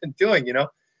what I've been doing,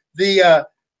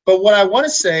 But what I want to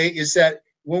say is that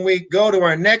when we go to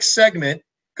our next segment,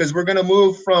 because we're going to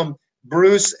move from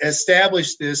Bruce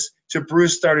established this to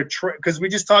Bruce started, because we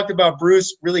just talked about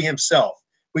Bruce really himself.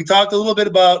 We talked a little bit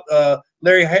about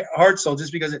Larry Hartzell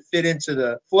just because it fit into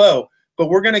the flow, but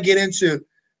we're going to get into,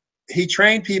 he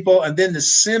trained people, and then the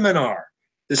seminar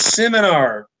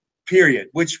period,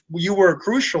 which you were a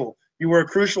crucial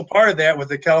part of that with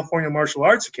the California Martial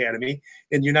Arts Academy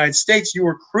in the United States. You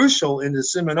were crucial in the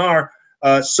seminar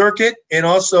circuit, and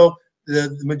also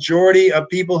the majority of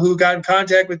people who got in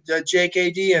contact with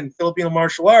JKD and Filipino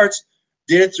martial arts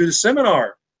did it through the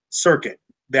seminar circuit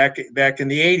back in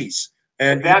the 80s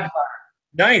and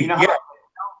 90s.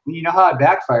 You know how it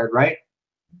backfired, right?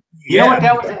 You know what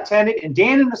that was intended? And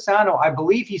Dan Inosanto, I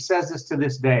believe he says this to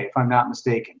this day, if I'm not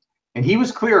mistaken. And he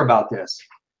was clear about this.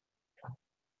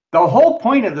 The whole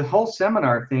point of the whole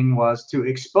seminar thing was to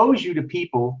expose you to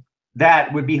people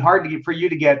that would be hard for you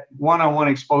to get one-on-one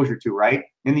exposure to, right?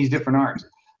 In these different arts.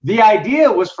 The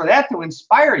idea was for that to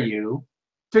inspire you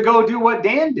to go do what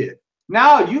Dan did.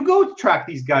 Now you go track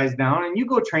these guys down and you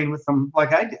go train with them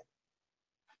like I did.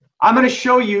 I'm going to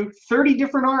show you 30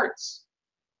 different arts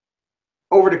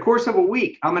over the course of a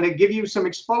week. I'm going to give you some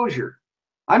exposure.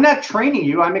 I'm not training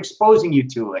you, I'm exposing you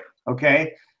to it,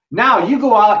 okay? Now you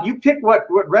go out, you pick what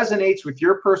resonates with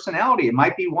your personality. It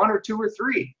might be 1 or 2 or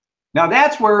 3. Now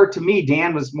that's where, to me,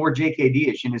 Dan was more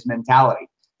JKD-ish in his mentality.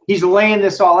 He's laying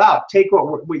this all out. Take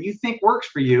what you think works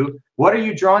for you. What are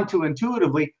you drawn to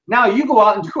intuitively? Now you go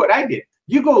out and do what I did.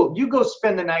 You go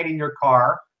spend the night in your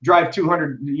car, drive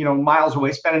 200 miles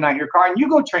away, spend a night in your car, and you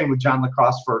go train with John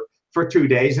Lacrosse for 2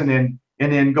 days, and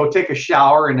then go take a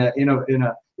shower in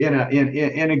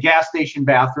a gas station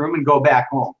bathroom and go back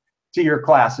home to your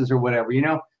classes or whatever.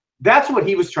 That's what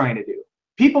he was trying to do.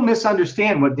 People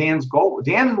misunderstand what Dan's goal was.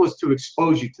 Dan was to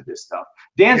expose you to this stuff.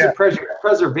 Dan's a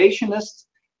preservationist.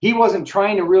 He wasn't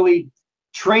trying to really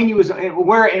train you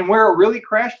where it really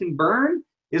crashed and burned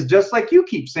is just like you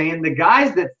keep saying. The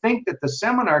guys that think that the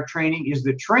seminar training is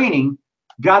the training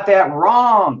got that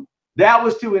wrong. That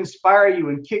was to inspire you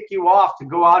and kick you off to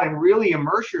go out and really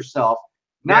immerse yourself,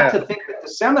 not to think that the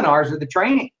seminars are the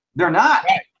training. They're not.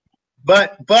 Right.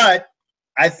 But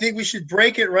I think we should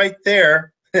break it right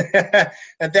there.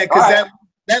 And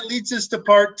that leads us to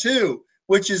part 2,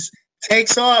 which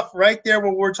takes off right there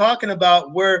when we're talking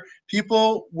about where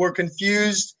people were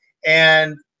confused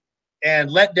and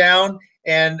let down,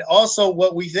 and also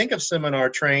what we think of seminar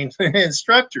trained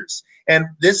instructors. And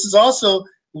this is also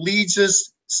leads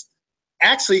us,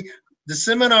 actually, the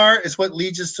seminar is what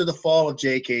leads us to the fall of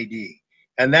JKD.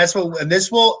 And this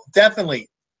will definitely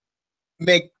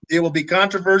it will be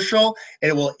controversial, and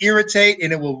it will irritate,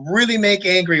 and it will really make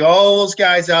angry all those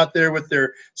guys out there with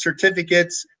their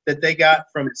certificates that they got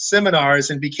from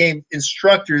seminars and became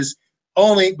instructors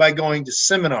only by going to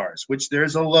seminars, which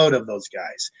there's a load of those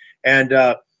guys.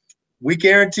 And we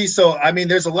guarantee, so I mean,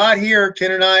 there's a lot here.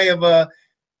 Ken and I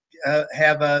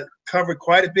have covered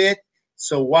quite a bit.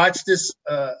 So watch this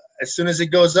as soon as it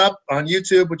goes up on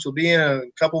YouTube, which will be in a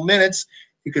couple minutes.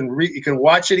 You can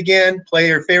watch it again, play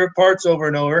your favorite parts over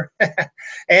and over.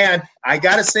 And I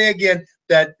got to say again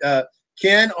that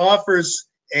Ken offers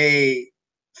a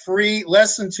free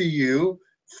lesson to you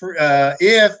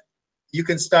if you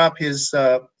can stop his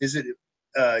is it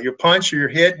your punch or your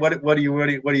hit? What are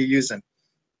you using?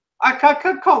 I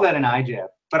could call that an eye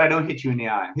jab, but I don't hit you in the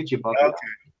eye. I hit you above the eye.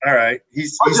 All right.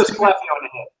 He's just slap you on the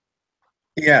head.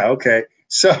 Yeah. Okay.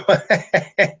 So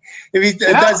if he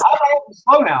does, I'm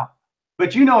slow now.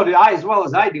 But you know as well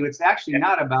as I do, it's actually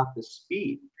not about the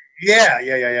speed. Yeah.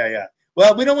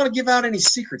 Well, we don't want to give out any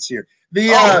secrets here.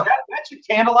 That should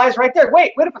tantalize right there.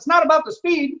 Wait, if it's not about the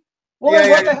speed, well,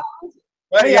 then what the hell is it?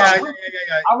 Well,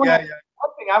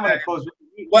 One thing I want to close with.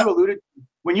 You alluded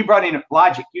when you brought in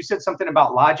logic. You said something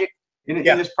about logic in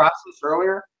this process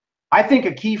earlier. I think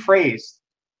a key phrase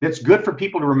that's good for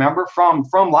people to remember from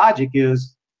logic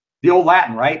is the old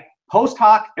Latin, right? Post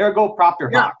hoc ergo propter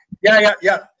hoc.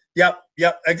 Yep.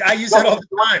 I use that all the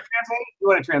time. You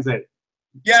want to translate it?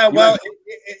 Yeah, well,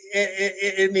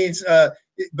 it means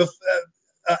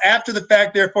after the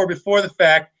fact, therefore before the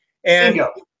fact, and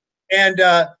Bingo. And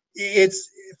it's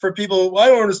for people. Well, I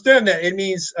don't understand that. It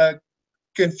means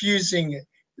confusing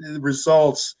the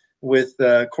results with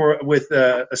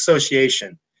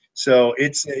association. So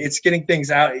it's getting things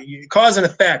out. Cause and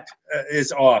effect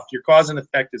is off. Your cause and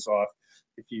effect is off.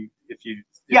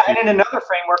 And in another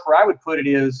framework where I would put it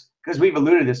is, because we've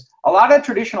alluded to this, a lot of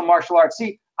traditional martial arts.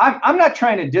 See, I'm not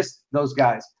trying to diss those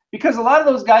guys, because a lot of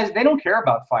those guys, they don't care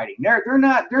about fighting. They're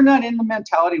not in the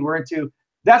mentality we're into.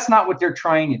 That's not what they're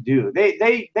trying to do.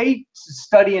 They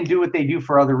study and do what they do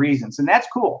for other reasons, and that's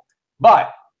cool.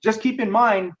 But just keep in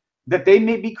mind, that they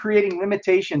may be creating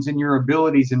limitations in your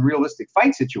abilities in realistic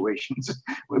fight situations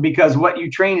because what you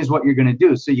train is what you're going to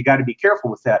do. So you got to be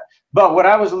careful with that. But what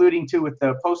I was alluding to with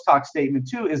the post hoc statement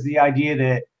too is the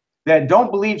idea that don't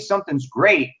believe something's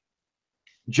great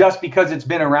just because it's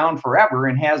been around forever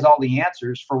and has all the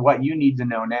answers for what you need to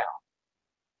know now.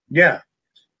 Yeah.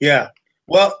 Yeah.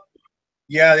 Well,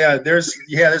 yeah. There's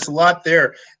a lot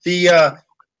there.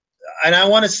 And I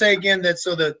want to say again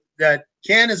that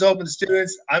Ken is open to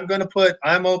students. I'm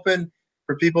open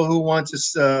for people who want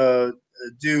to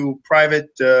do private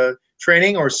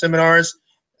training or seminars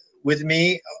with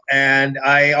me. And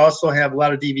I also have a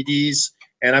lot of DVDs,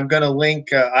 and I'm going to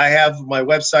link, I have my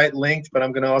website linked, but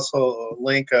I'm going to also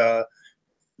link the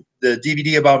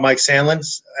DVD about Mike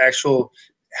Sandlin's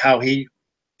how he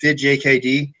did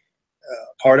JKD.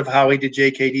 Part of how he did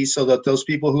JKD, so that those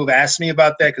people who've asked me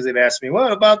about that, because they've asked me,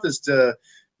 what about this,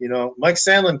 Mike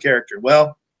Sandlin character?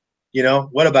 Well,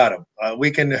 what about him?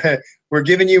 We're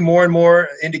giving you more and more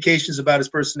indications about his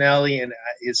personality and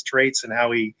his traits and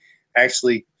how he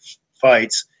actually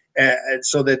fights, and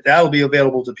so that will be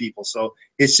available to people. So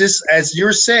it's just, as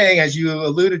you're saying, as you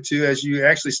alluded to, as you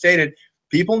actually stated,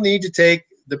 people need to take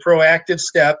the proactive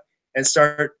step and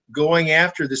start going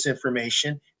after this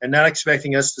information and not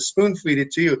expecting us to spoon feed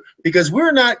it to you, because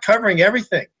we're not covering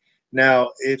everything.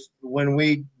 Now, when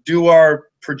we do our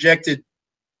projected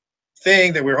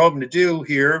thing that we're hoping to do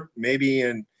here, maybe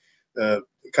in a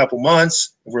couple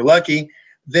months, if we're lucky,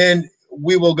 then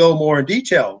we will go more in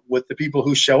detail with the people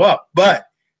who show up. But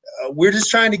we're just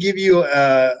trying to give you,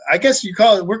 I guess you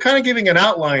call it, we're kind of giving an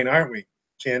outline, aren't we,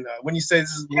 Ken? When you say this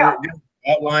is an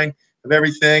outline of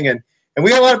everything, and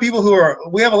we have a lot of people who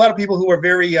are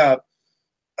very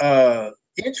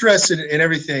interested in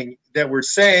everything that we're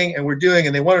saying and we're doing,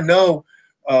 and they want to know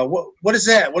what is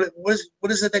that? What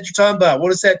is it that you're talking about?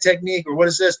 What is that technique, or what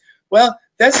is this? Well,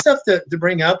 that's stuff to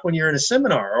bring up when you're in a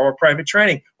seminar or private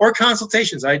training or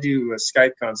consultations. I do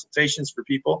Skype consultations for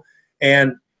people,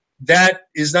 and that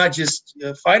is not just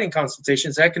fighting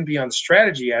consultations. That can be on the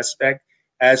strategy aspect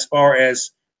as far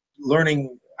as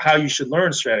learning how you should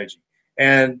learn strategy.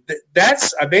 And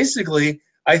that's basically,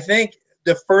 I think,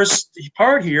 the first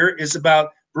part here is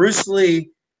about Bruce Lee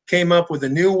came up with a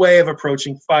new way of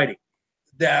approaching fighting.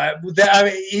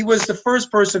 He was the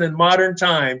first person in modern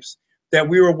times that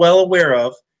we were well aware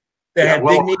of that had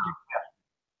big media.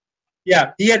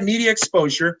 Yeah, he had media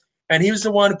exposure, and he was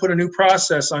the one who put a new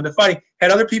process onto fighting.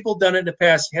 Had other people done it in the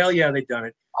past? Hell yeah, they've done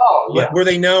it. Oh, yeah. Were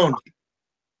they known?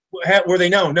 Were they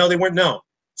known? No, they weren't known.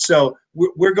 So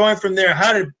we're going from there.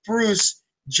 How did Bruce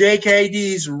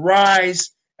JKD's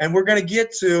rise? And we're going to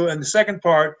get to in the second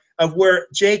part of where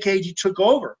JKD took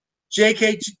over.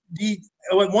 JKD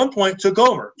at one point took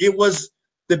over. It was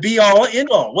the be-all,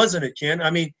 end-all, wasn't it, Ken? I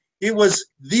mean, it was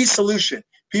the solution.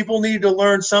 People needed to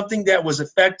learn something that was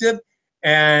effective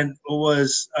and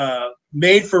was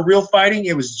made for real fighting.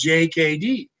 It was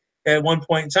JKD at one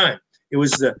point in time. It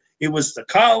was the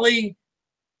Kali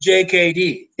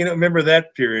JKD. Remember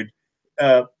that period.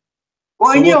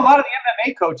 Well, and a lot of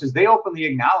the MMA coaches, they openly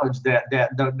acknowledge that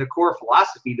the core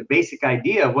philosophy, the basic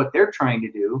idea of what they're trying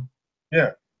to do,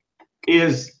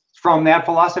 is from that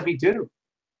philosophy too.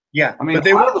 Yeah, I mean,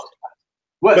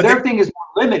 but their thing is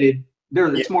more limited.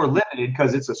 It's more limited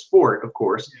because it's a sport, of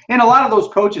course, and a lot of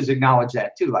those coaches acknowledge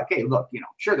that too. Like, hey, look,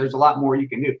 sure, there's a lot more you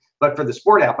can do, but for the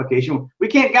sport application, we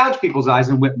can't gouge people's eyes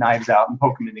and whip knives out and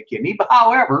poke them in the kidney. But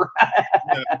however,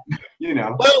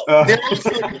 well,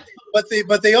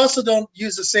 but they also don't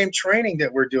use the same training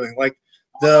that we're doing. Like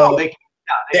a lot of them they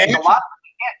can't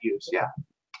use. Yeah,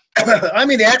 I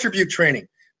mean the attribute training,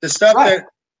 the stuff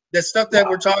that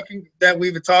we're talking, that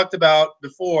we've talked about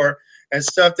before, and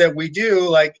stuff that we do.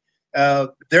 Like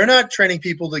they're not training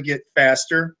people to get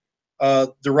faster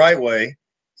the right way.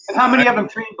 And how many of them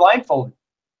train blindfolded?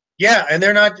 Yeah, and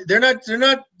they're not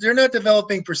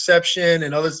developing perception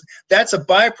and others. That's a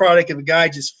byproduct of a guy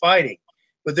just fighting,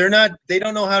 but they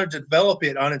don't know how to develop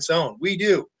it on its own. We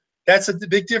do. That's the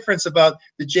big difference about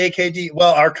the JKD.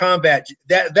 Well, our combat,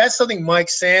 that's something Mike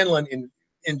Sandlin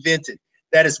invented.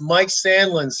 That is Mike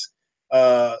Sandlin's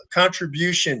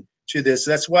contribution to this.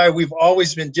 That's why we've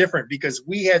always been different, because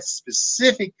we had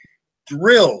specific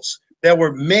drills that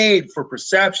were made for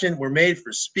perception, were made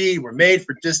for speed, were made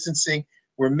for distancing,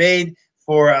 were made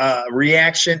for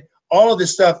reaction. All of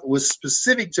this stuff was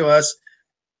specific to us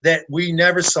that we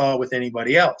never saw with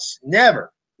anybody else.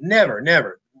 Never, never,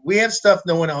 never. We have stuff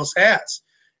no one else has.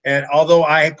 And although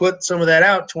I put some of that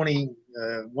out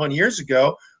 21 years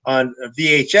ago on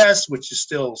VHS, which is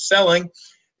still selling,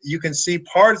 you can see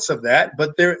parts of that,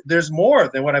 but there's more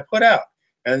than what I put out.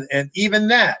 And even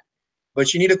that,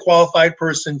 but you need a qualified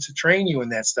person to train you in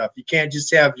that stuff. You can't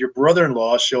just have your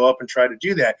brother-in-law show up and try to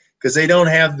do that, because they don't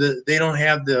have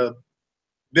the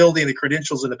ability, the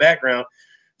credentials in the background.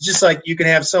 It's just like you can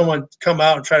have someone come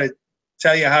out and try to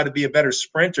tell you how to be a better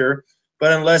sprinter,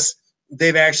 but unless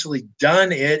they've actually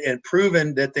done it and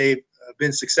proven that they've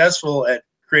been successful at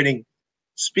creating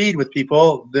speed with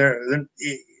people,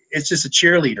 it's just a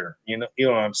cheerleader. You know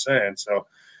what I'm saying? So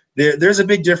there's a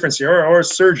big difference here. Or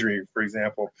surgery, for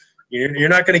example. You're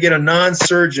not going to get a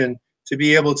non-surgeon to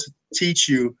be able to teach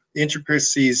you the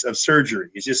intricacies of surgery.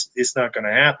 It's not going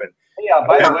to happen. Yeah.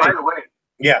 By the way,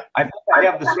 yeah. I think I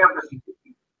have the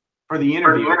for the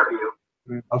interview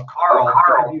of Carl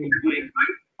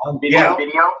on video. Yeah. I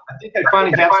think I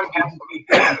finally have to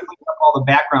clean up all the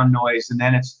background noise, and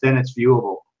then it's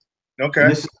viewable. Okay.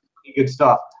 And this is pretty good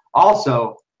stuff.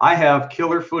 Also, I have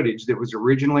killer footage that was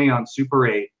originally on Super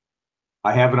 8.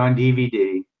 I have it on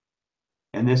DVD,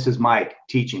 and this is Mike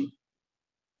teaching.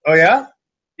 Oh yeah.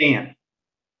 Dan.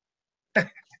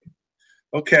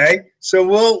 Okay, so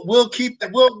we'll keep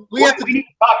that. We have to. We need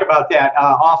to talk about that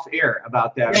off air.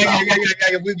 About that.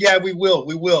 Yeah, we will.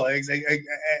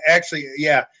 Actually,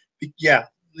 yeah.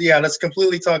 Let's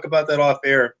completely talk about that off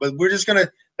air. But we're just gonna.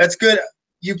 That's good.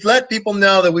 You've let people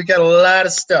know that we got a lot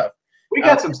of stuff. We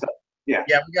got some stuff. Yeah.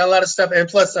 Yeah, we got a lot of stuff, and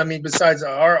plus, I mean, besides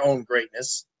our own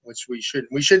greatness, which we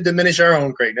should diminish our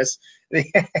own greatness.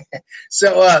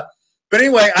 So, but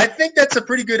anyway, I think that's a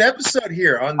pretty good episode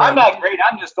here. I'm not great.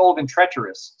 I'm just old and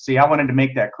treacherous. See, I wanted to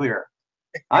make that clear.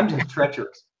 I'm just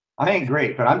treacherous. I ain't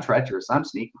great, but I'm treacherous. I'm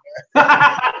sneaky.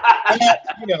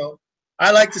 You know,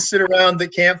 I like to sit around the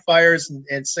campfires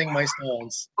and sing my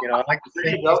songs. You know, I like to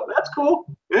sing. That's cool.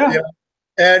 Yeah.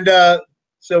 And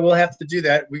so we'll have to do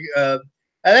that. We'll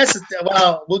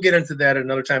get into that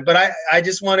another time. But I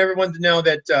just want everyone to know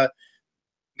that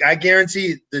I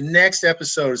guarantee the next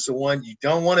episode is the one you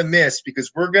don't want to miss, because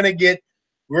we're gonna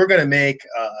make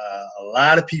a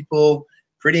lot of people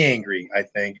pretty angry. I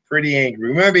think pretty angry.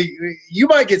 Remember, you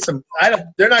might get some.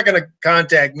 They're not gonna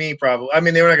contact me probably. I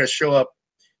mean, they're not gonna show up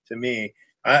to me.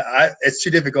 It's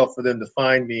too difficult for them to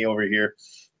find me over here.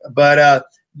 But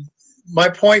my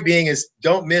point being is,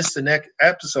 don't miss the next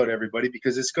episode, everybody,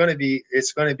 because it's gonna be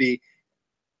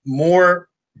more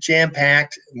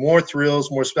jam-packed, more thrills,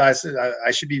 more spices.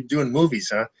 I should be doing movies,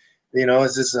 huh? You know,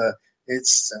 it's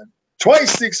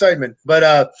twice the excitement.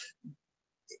 But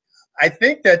I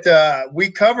think that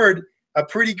we covered a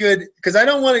pretty good, because we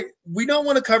don't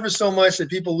want to cover so much that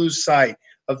people lose sight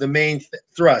of the main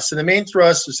thrust. And the main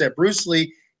thrust is that Bruce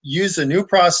Lee used a new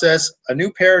process, a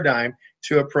new paradigm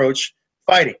to approach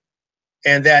fighting,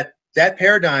 and that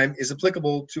paradigm is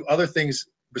applicable to other things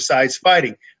besides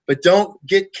fighting. But don't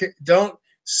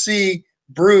see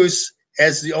Bruce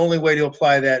as the only way to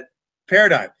apply that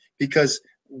paradigm, because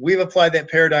we've applied that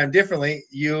paradigm differently.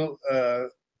 You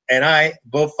and I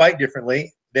both fight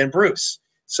differently than Bruce.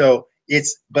 So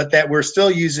but that we're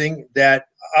still using that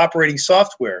operating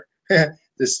software,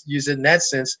 use it in that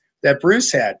sense, that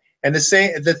Bruce had. And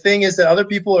the thing is that other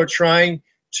people are trying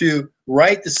to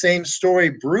write the same story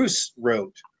Bruce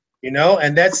wrote,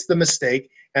 and that's the mistake.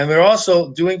 And they're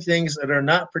also doing things that are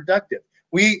not productive.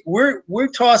 We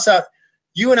toss out,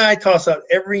 you and I toss out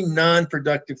every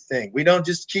non-productive thing. We don't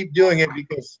just keep doing it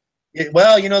because, they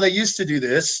used to do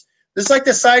this. This is like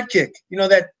the sidekick,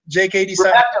 that JKD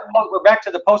sidekick. We're back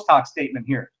to the post hoc statement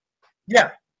here.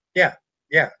 Yeah.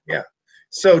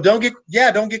 So don't get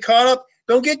caught up.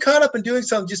 Don't get caught up in doing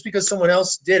something just because someone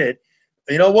else did it.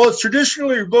 It's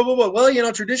traditionally blah blah blah.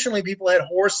 Well, traditionally people had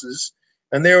horses,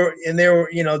 and they were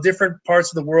different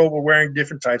parts of the world were wearing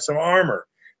different types of armor.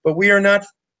 But we are not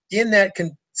in that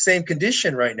same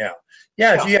condition right now.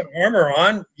 Yeah, if you have armor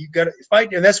on, you got to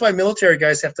fight, and that's why military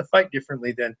guys have to fight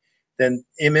differently than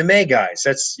MMA guys.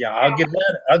 I'll give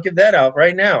that out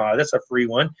right now. That's a free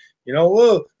one.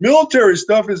 Military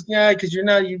stuff is because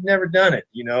you've never done it.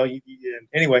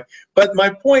 Anyway. But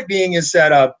my point being is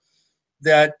that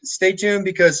stay tuned,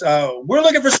 because we're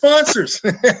looking for sponsors.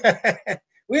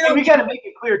 We got to make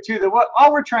it clear too that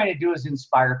all we're trying to do is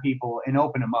inspire people and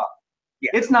open them up. Yeah.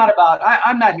 It's not about,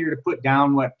 I'm not here to put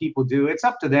down what people do. It's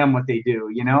up to them what they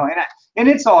do, and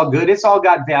it's all good. It's all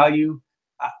got value.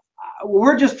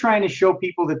 We're just trying to show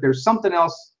people that there's something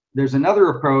else. There's another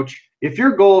approach. If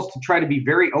your goal is to try to be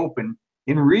very open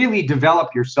and really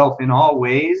develop yourself in all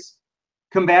ways,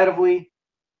 combatively,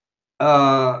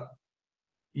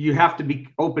 you have to be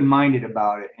open-minded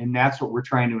about it. And that's what we're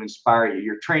trying to inspire you.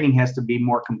 Your training has to be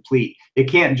more complete. It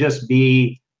can't just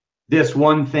be this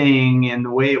one thing and the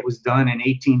way it was done in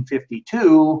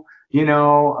 1852,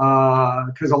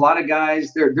 because a lot of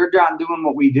guys, they're not doing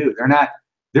what we do. They're not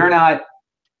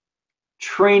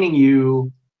training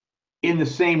you in the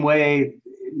same way,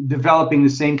 developing the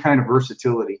same kind of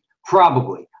versatility.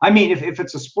 Probably. I mean, if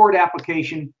it's a sport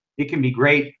application, it can be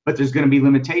great, but there's going to be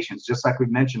limitations, just like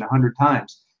we've mentioned 100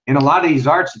 times. And a lot of these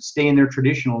arts that stay in their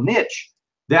traditional niche,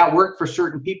 that worked for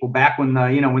certain people back when,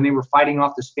 when they were fighting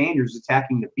off the Spaniards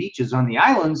attacking the beaches on the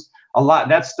islands.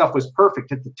 That stuff was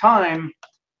perfect at the time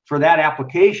for that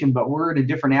application, but we're in a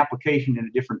different application in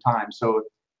a different time. So,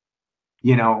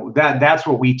 that's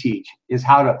what we teach, is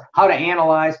how to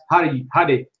analyze, how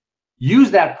to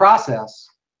use that process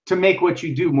to make what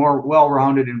you do more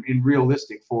well-rounded and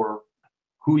realistic for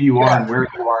who you are and where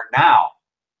you are now.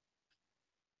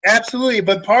 Absolutely.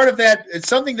 But part of that, it's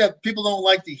something that people don't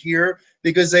like to hear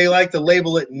because they like to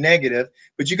label it negative.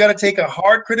 But you got to take a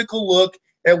hard critical look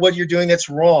at what you're doing that's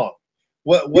wrong.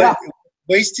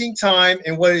 Wasting time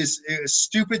and what is a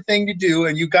stupid thing to do,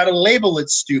 and you got to label it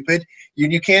stupid.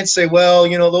 You can't say, well,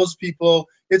 those people,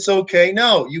 it's okay.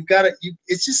 No, you've got to.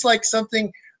 It's just like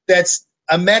something that's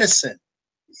a medicine.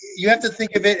 You have to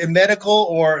think of it in medical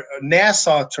or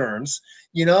NASA terms.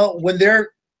 When they're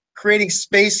creating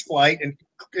space flight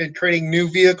and creating new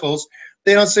vehicles,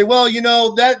 they don't say, well,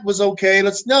 that was okay.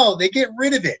 No, they get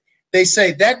rid of it. They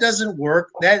say that doesn't work.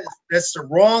 That's the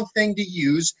wrong thing to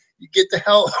use. You get the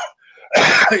hell.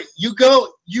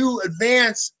 You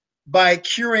advance by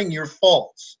curing your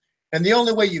faults. And the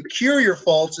only way you cure your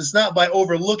faults is not by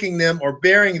overlooking them or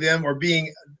burying them or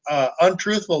being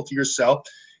untruthful to yourself.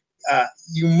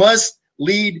 You must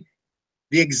lead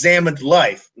the examined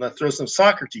life. I'm going to throw some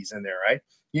Socrates in there, right?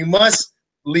 You must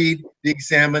lead the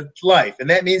examined life. And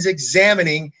that means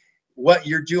examining what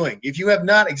you're doing. If you have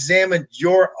not examined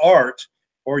your art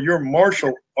or your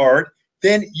martial art,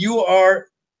 then you are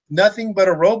nothing but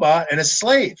a robot and a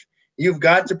slave. You've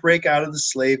got to break out of the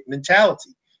slave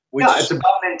mentality. It's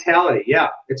about mentality. Yeah,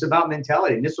 it's about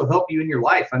mentality. And this will help you in your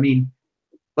life. I mean,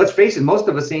 let's face it, most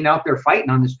of us ain't out there fighting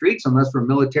on the streets unless we're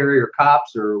military or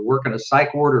cops or working a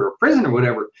psych ward or a prison or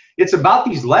whatever. It's about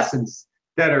these lessons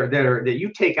that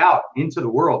you take out into the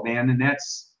world, man. And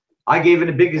I gave it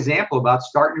a big example about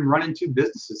starting and running 2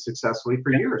 businesses successfully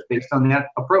for years based on that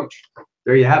approach.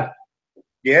 There you have it.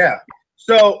 Yeah.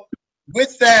 So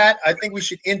with that, I think we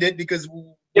should end it because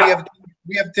we have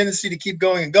a tendency to keep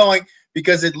going and going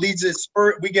because it leads us.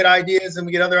 We get ideas and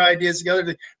we get other ideas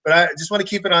together. But I just want to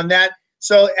keep it on that.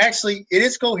 So actually, it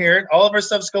is coherent. All of our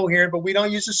stuff is coherent, but we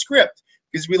don't use a script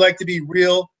because we like to be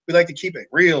real. We like to keep it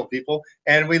real, people,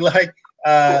 and we like.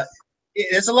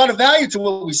 There's a lot of value to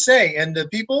what we say, and the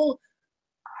people.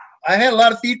 I had a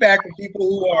lot of feedback from people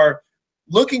who are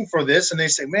looking for this, and they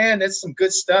say, "Man, that's some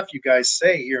good stuff you guys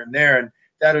say here and there," and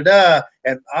da da da.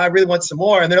 And I really want some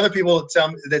more. And there are other people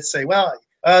that say, "Well,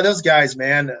 those guys,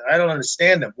 man, I don't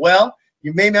understand them." Well,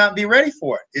 you may not be ready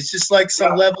for it. It's just like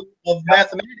some level of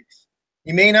mathematics.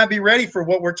 You may not be ready for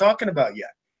what we're talking about yet.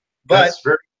 But that's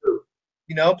very true.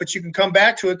 But you can come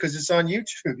back to it because it's on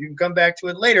YouTube. You can come back to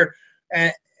it later.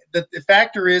 And the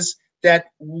factor is that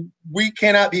we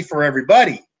cannot be for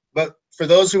everybody. But for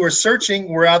those who are searching,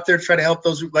 we're out there to try to help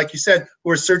those, like you said, who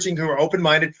are searching, who are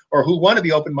open-minded, or who want to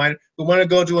be open-minded, who want to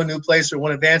go to a new place or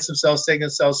want to advance themselves, take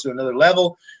themselves to another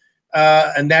level.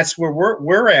 And that's where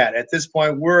we're at this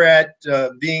point. We're at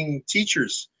being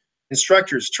teachers,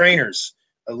 instructors, trainers,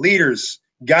 leaders,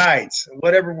 guides,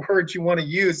 whatever word you want to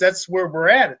use. That's where we're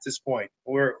at this point.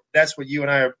 That's what you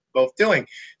and I are both doing.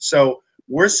 So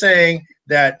we're saying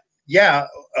that,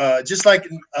 just like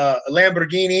a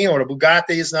Lamborghini or a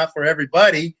Bugatti is not for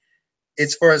everybody,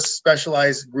 it's for a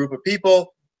specialized group of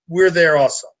people. We're there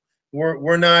also.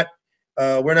 We're not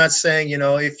saying,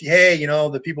 if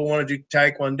the people want to do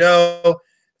Taekwondo,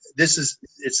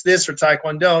 it's this or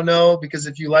Taekwondo. No, because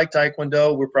if you like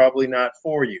Taekwondo, we're probably not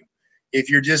for you. If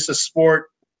you're just a sport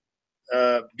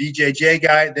BJJ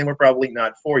guy, then we're probably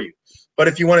not for you. But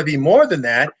if you want to be more than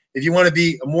that, if you want to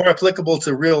be more applicable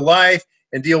to real life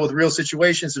and deal with real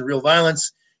situations and real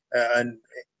violence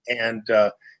and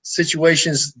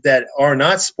situations that are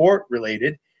not sport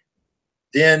related,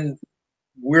 then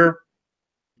we're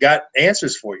got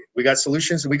answers for you. We got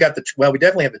solutions, and we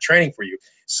definitely have the training for you.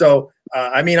 So,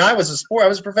 I was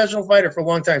a professional fighter for a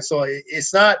long time. So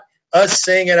it's not us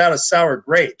saying it out of sour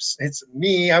grapes. It's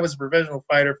me. I was a professional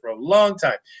fighter for a long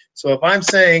time. So if I'm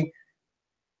saying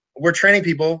we're training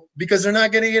people because they're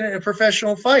not getting in a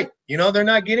professional fight, they're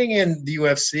not getting in the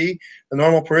UFC, the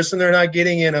normal person, they're not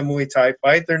getting in a Muay Thai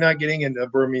fight, they're not getting in a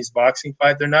Burmese boxing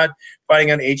fight, they're not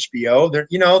fighting on HBO,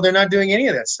 they're not doing any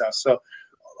of that stuff. So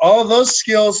all of those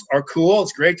skills are cool.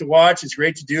 It's great to watch. It's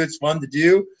great to do. It's fun to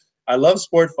do. I love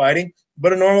sport fighting,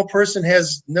 but a normal person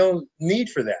has no need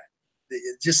for that.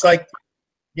 Just like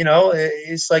you know,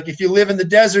 it's like if you live in the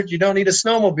desert, you don't need a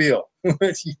snowmobile.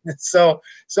 So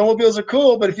snowmobiles are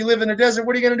cool, but if you live in the desert,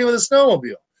 what are you going to do with a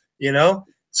snowmobile? You know,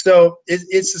 so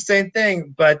it's the same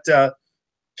thing. But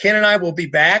Ken and I will be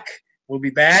back. We'll be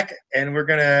back, and we're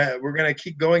gonna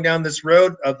keep going down this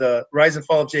road of the rise and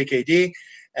fall of JKD.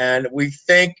 And we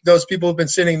thank those people who've been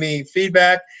sending me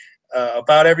feedback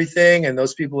about everything, and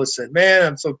those people have said, "Man,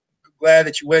 I'm so glad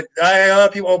that you went." I got a lot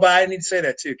of people. Oh, but I didn't say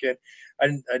that too, Ken. I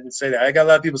didn't say that. I got a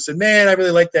lot of people said, "Man, I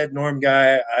really like that Norm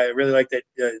guy. I really like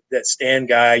that Stan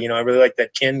guy. You know, I really like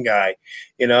that Ken guy."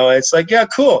 You know, it's like, yeah,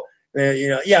 cool. You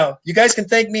know, yeah, you guys can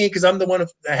thank me because I'm the one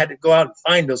that had to go out and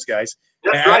find those guys.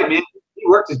 That's right, man. He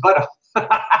worked his butt off.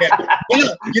 Yeah.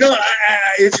 You know,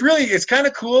 it's kind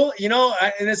of cool, you know,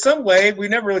 and in some way we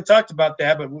never really talked about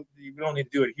that, but we don't need to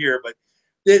do it here. But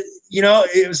you know,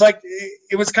 it was like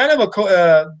it was kind of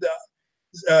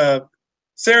a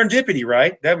serendipity,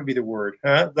 right? That would be the word,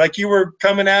 huh? Like you were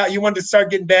coming out, you wanted to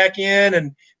start getting back in,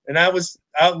 and I was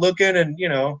out looking, and you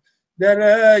know,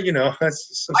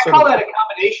 that's I call that a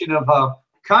combination of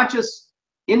conscious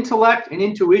intellect and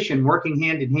intuition working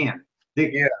hand in hand.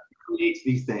 That creates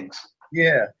these things.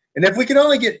 Yeah, and if we could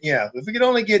only get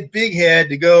Big Head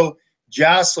to go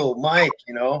jostle Mike,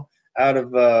 you know, out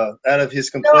of his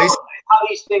complacency. How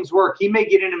these things work. He may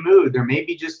get in a mood. There may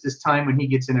be just this time when he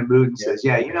gets in a mood and says,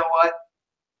 "Yeah, you know what?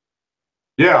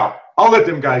 Yeah, I'll let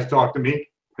them guys talk to me."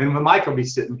 And when Mike will be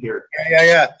sitting here.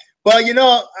 Yeah. Well, you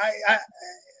know,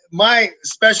 my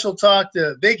special talk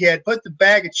to Big Head: put the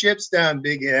bag of chips down,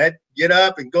 Big Head. Get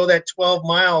up and go that 12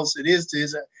 miles it is to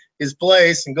his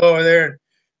place, and go over there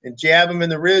and jab him in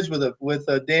the ribs with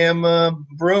a damn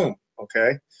broom,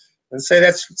 okay? And say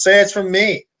it's from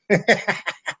me.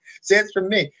 Say it's from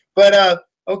me. But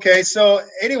okay, so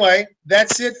anyway,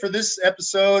 that's it for this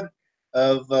episode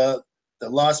of the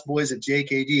Lost Boys of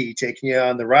JKD, taking you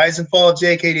on the rise and fall of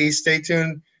JKD. Stay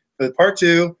tuned for part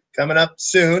 2 coming up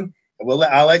soon.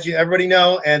 I'll let everybody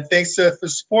know. And thanks for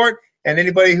support. And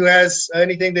anybody who has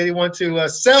anything that they want to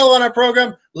sell on our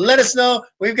program, let us know.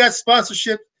 We've got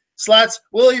sponsorship slots.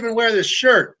 We'll even wear this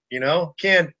shirt, you know.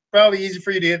 Ken, probably easier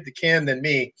for you to get the Ken than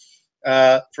me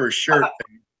for a shirt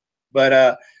thing.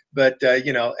 But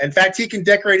you know, in fact, he can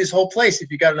decorate his whole place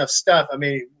if you got enough stuff. I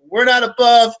mean, we're not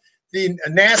above the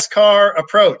NASCAR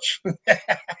approach.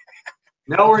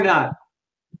 No, we're not.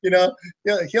 You know,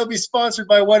 he'll be sponsored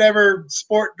by whatever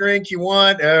sport drink you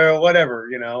want or whatever,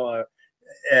 you know,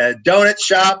 donut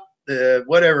shop,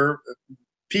 whatever,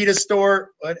 pita store,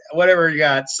 whatever you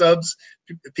got, subs,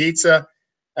 pizza.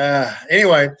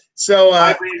 Anyway,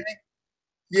 so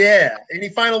yeah. Any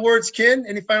final words, Ken?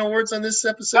 Any final words on this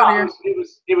episode here?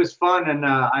 It was fun, and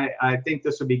I think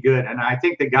this will be good. And I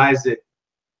think the guys that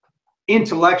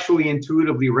intellectually,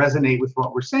 intuitively resonate with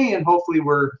what we're saying, hopefully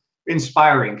we're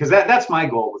inspiring, because that's my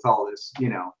goal with all this, you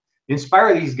know,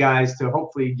 inspire these guys to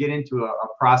hopefully get into a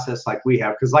process like we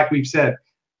have, because like we've said,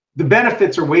 the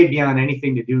benefits are way beyond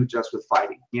anything to do just with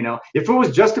fighting. You know, if it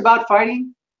was just about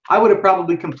fighting, I would have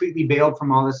probably completely bailed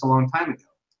from all this a long time ago.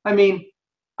 I mean,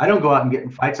 I don't go out and get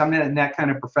in fights. I'm not in that kind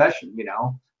of profession, you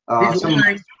know.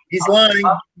 He's lying.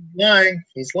 Yeah,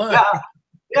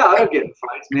 I don't get in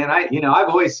fights, man. I've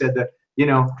always said that, you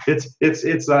know,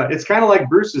 it's kind of like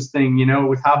Bruce's thing, you know,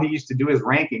 with how he used to do his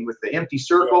ranking with the empty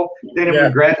circle, then it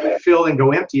would gradually fill and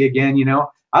go empty again, you know.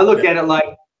 I look at it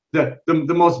like the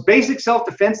most basic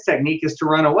self-defense technique is to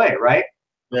run away, right?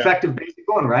 Effective basic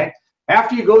one, right?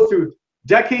 After you go through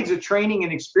decades of training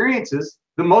and experiences,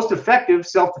 the most effective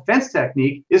self-defense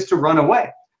technique is to run away.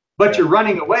 But you're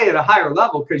running away at a higher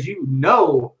level because you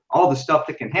know all the stuff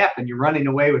that can happen. You're running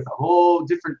away with a whole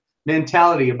different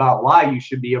mentality about why you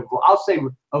should be, I'll say,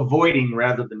 avoiding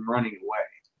rather than running away.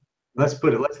 Let's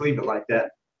leave it like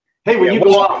that. Hey, when you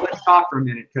go out, let's talk for a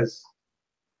minute, because.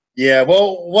 Yeah,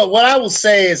 well, what I will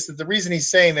say is that the reason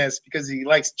he's saying that is because he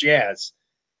likes jazz.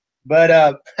 But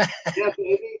yeah,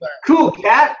 baby. Cool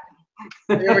cat.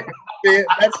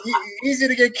 That's easy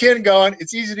to get Ken going.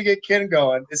 It's easy to get Ken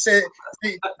going. It's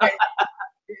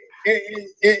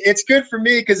good for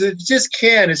me because it's just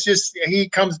Ken. It's just he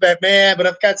comes back, man. But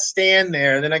I've got Stan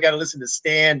there, and then I got to listen to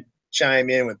Stan chime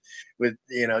in with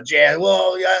you know, jazz.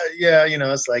 Well, yeah, you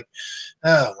know, it's like,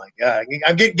 oh my God,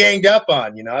 I'm getting ganged up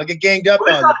on. You know, I get ganged up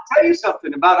on. I'll tell you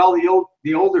something about all the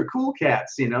older cool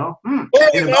cats. You know,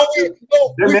 their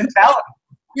mentality.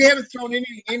 We haven't thrown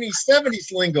any 70s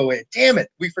lingo in. Damn it,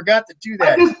 we forgot to do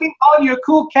that. I've just been calling you a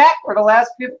cool cat for the last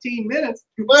 15 minutes.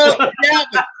 Well, yeah,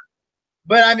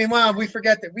 but I mean, wow, we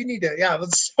forgot that we need to. Yeah,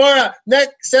 let's far out.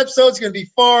 Next episode's going to be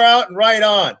far out and right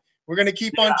on. We're going to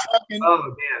keep on trucking.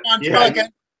 Oh man,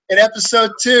 trucking in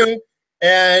episode 2.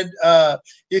 And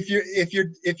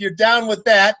if you're down with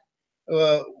that,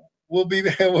 we'll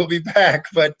be back.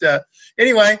 But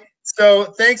anyway, so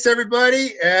thanks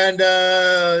everybody, and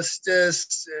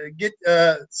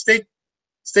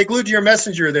stay glued to your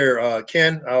messenger there,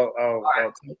 Ken. I'll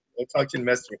talk to you in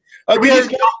messenger. Okay. Can we just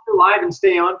get off the live and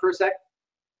stay on for a sec?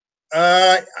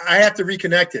 I have to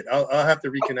reconnect it. I'll have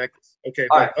to reconnect it. Okay.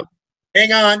 All right. Okay,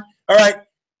 hang on. All right.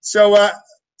 So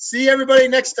see everybody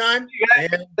next time. You guys,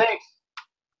 thanks.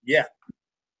 Yeah.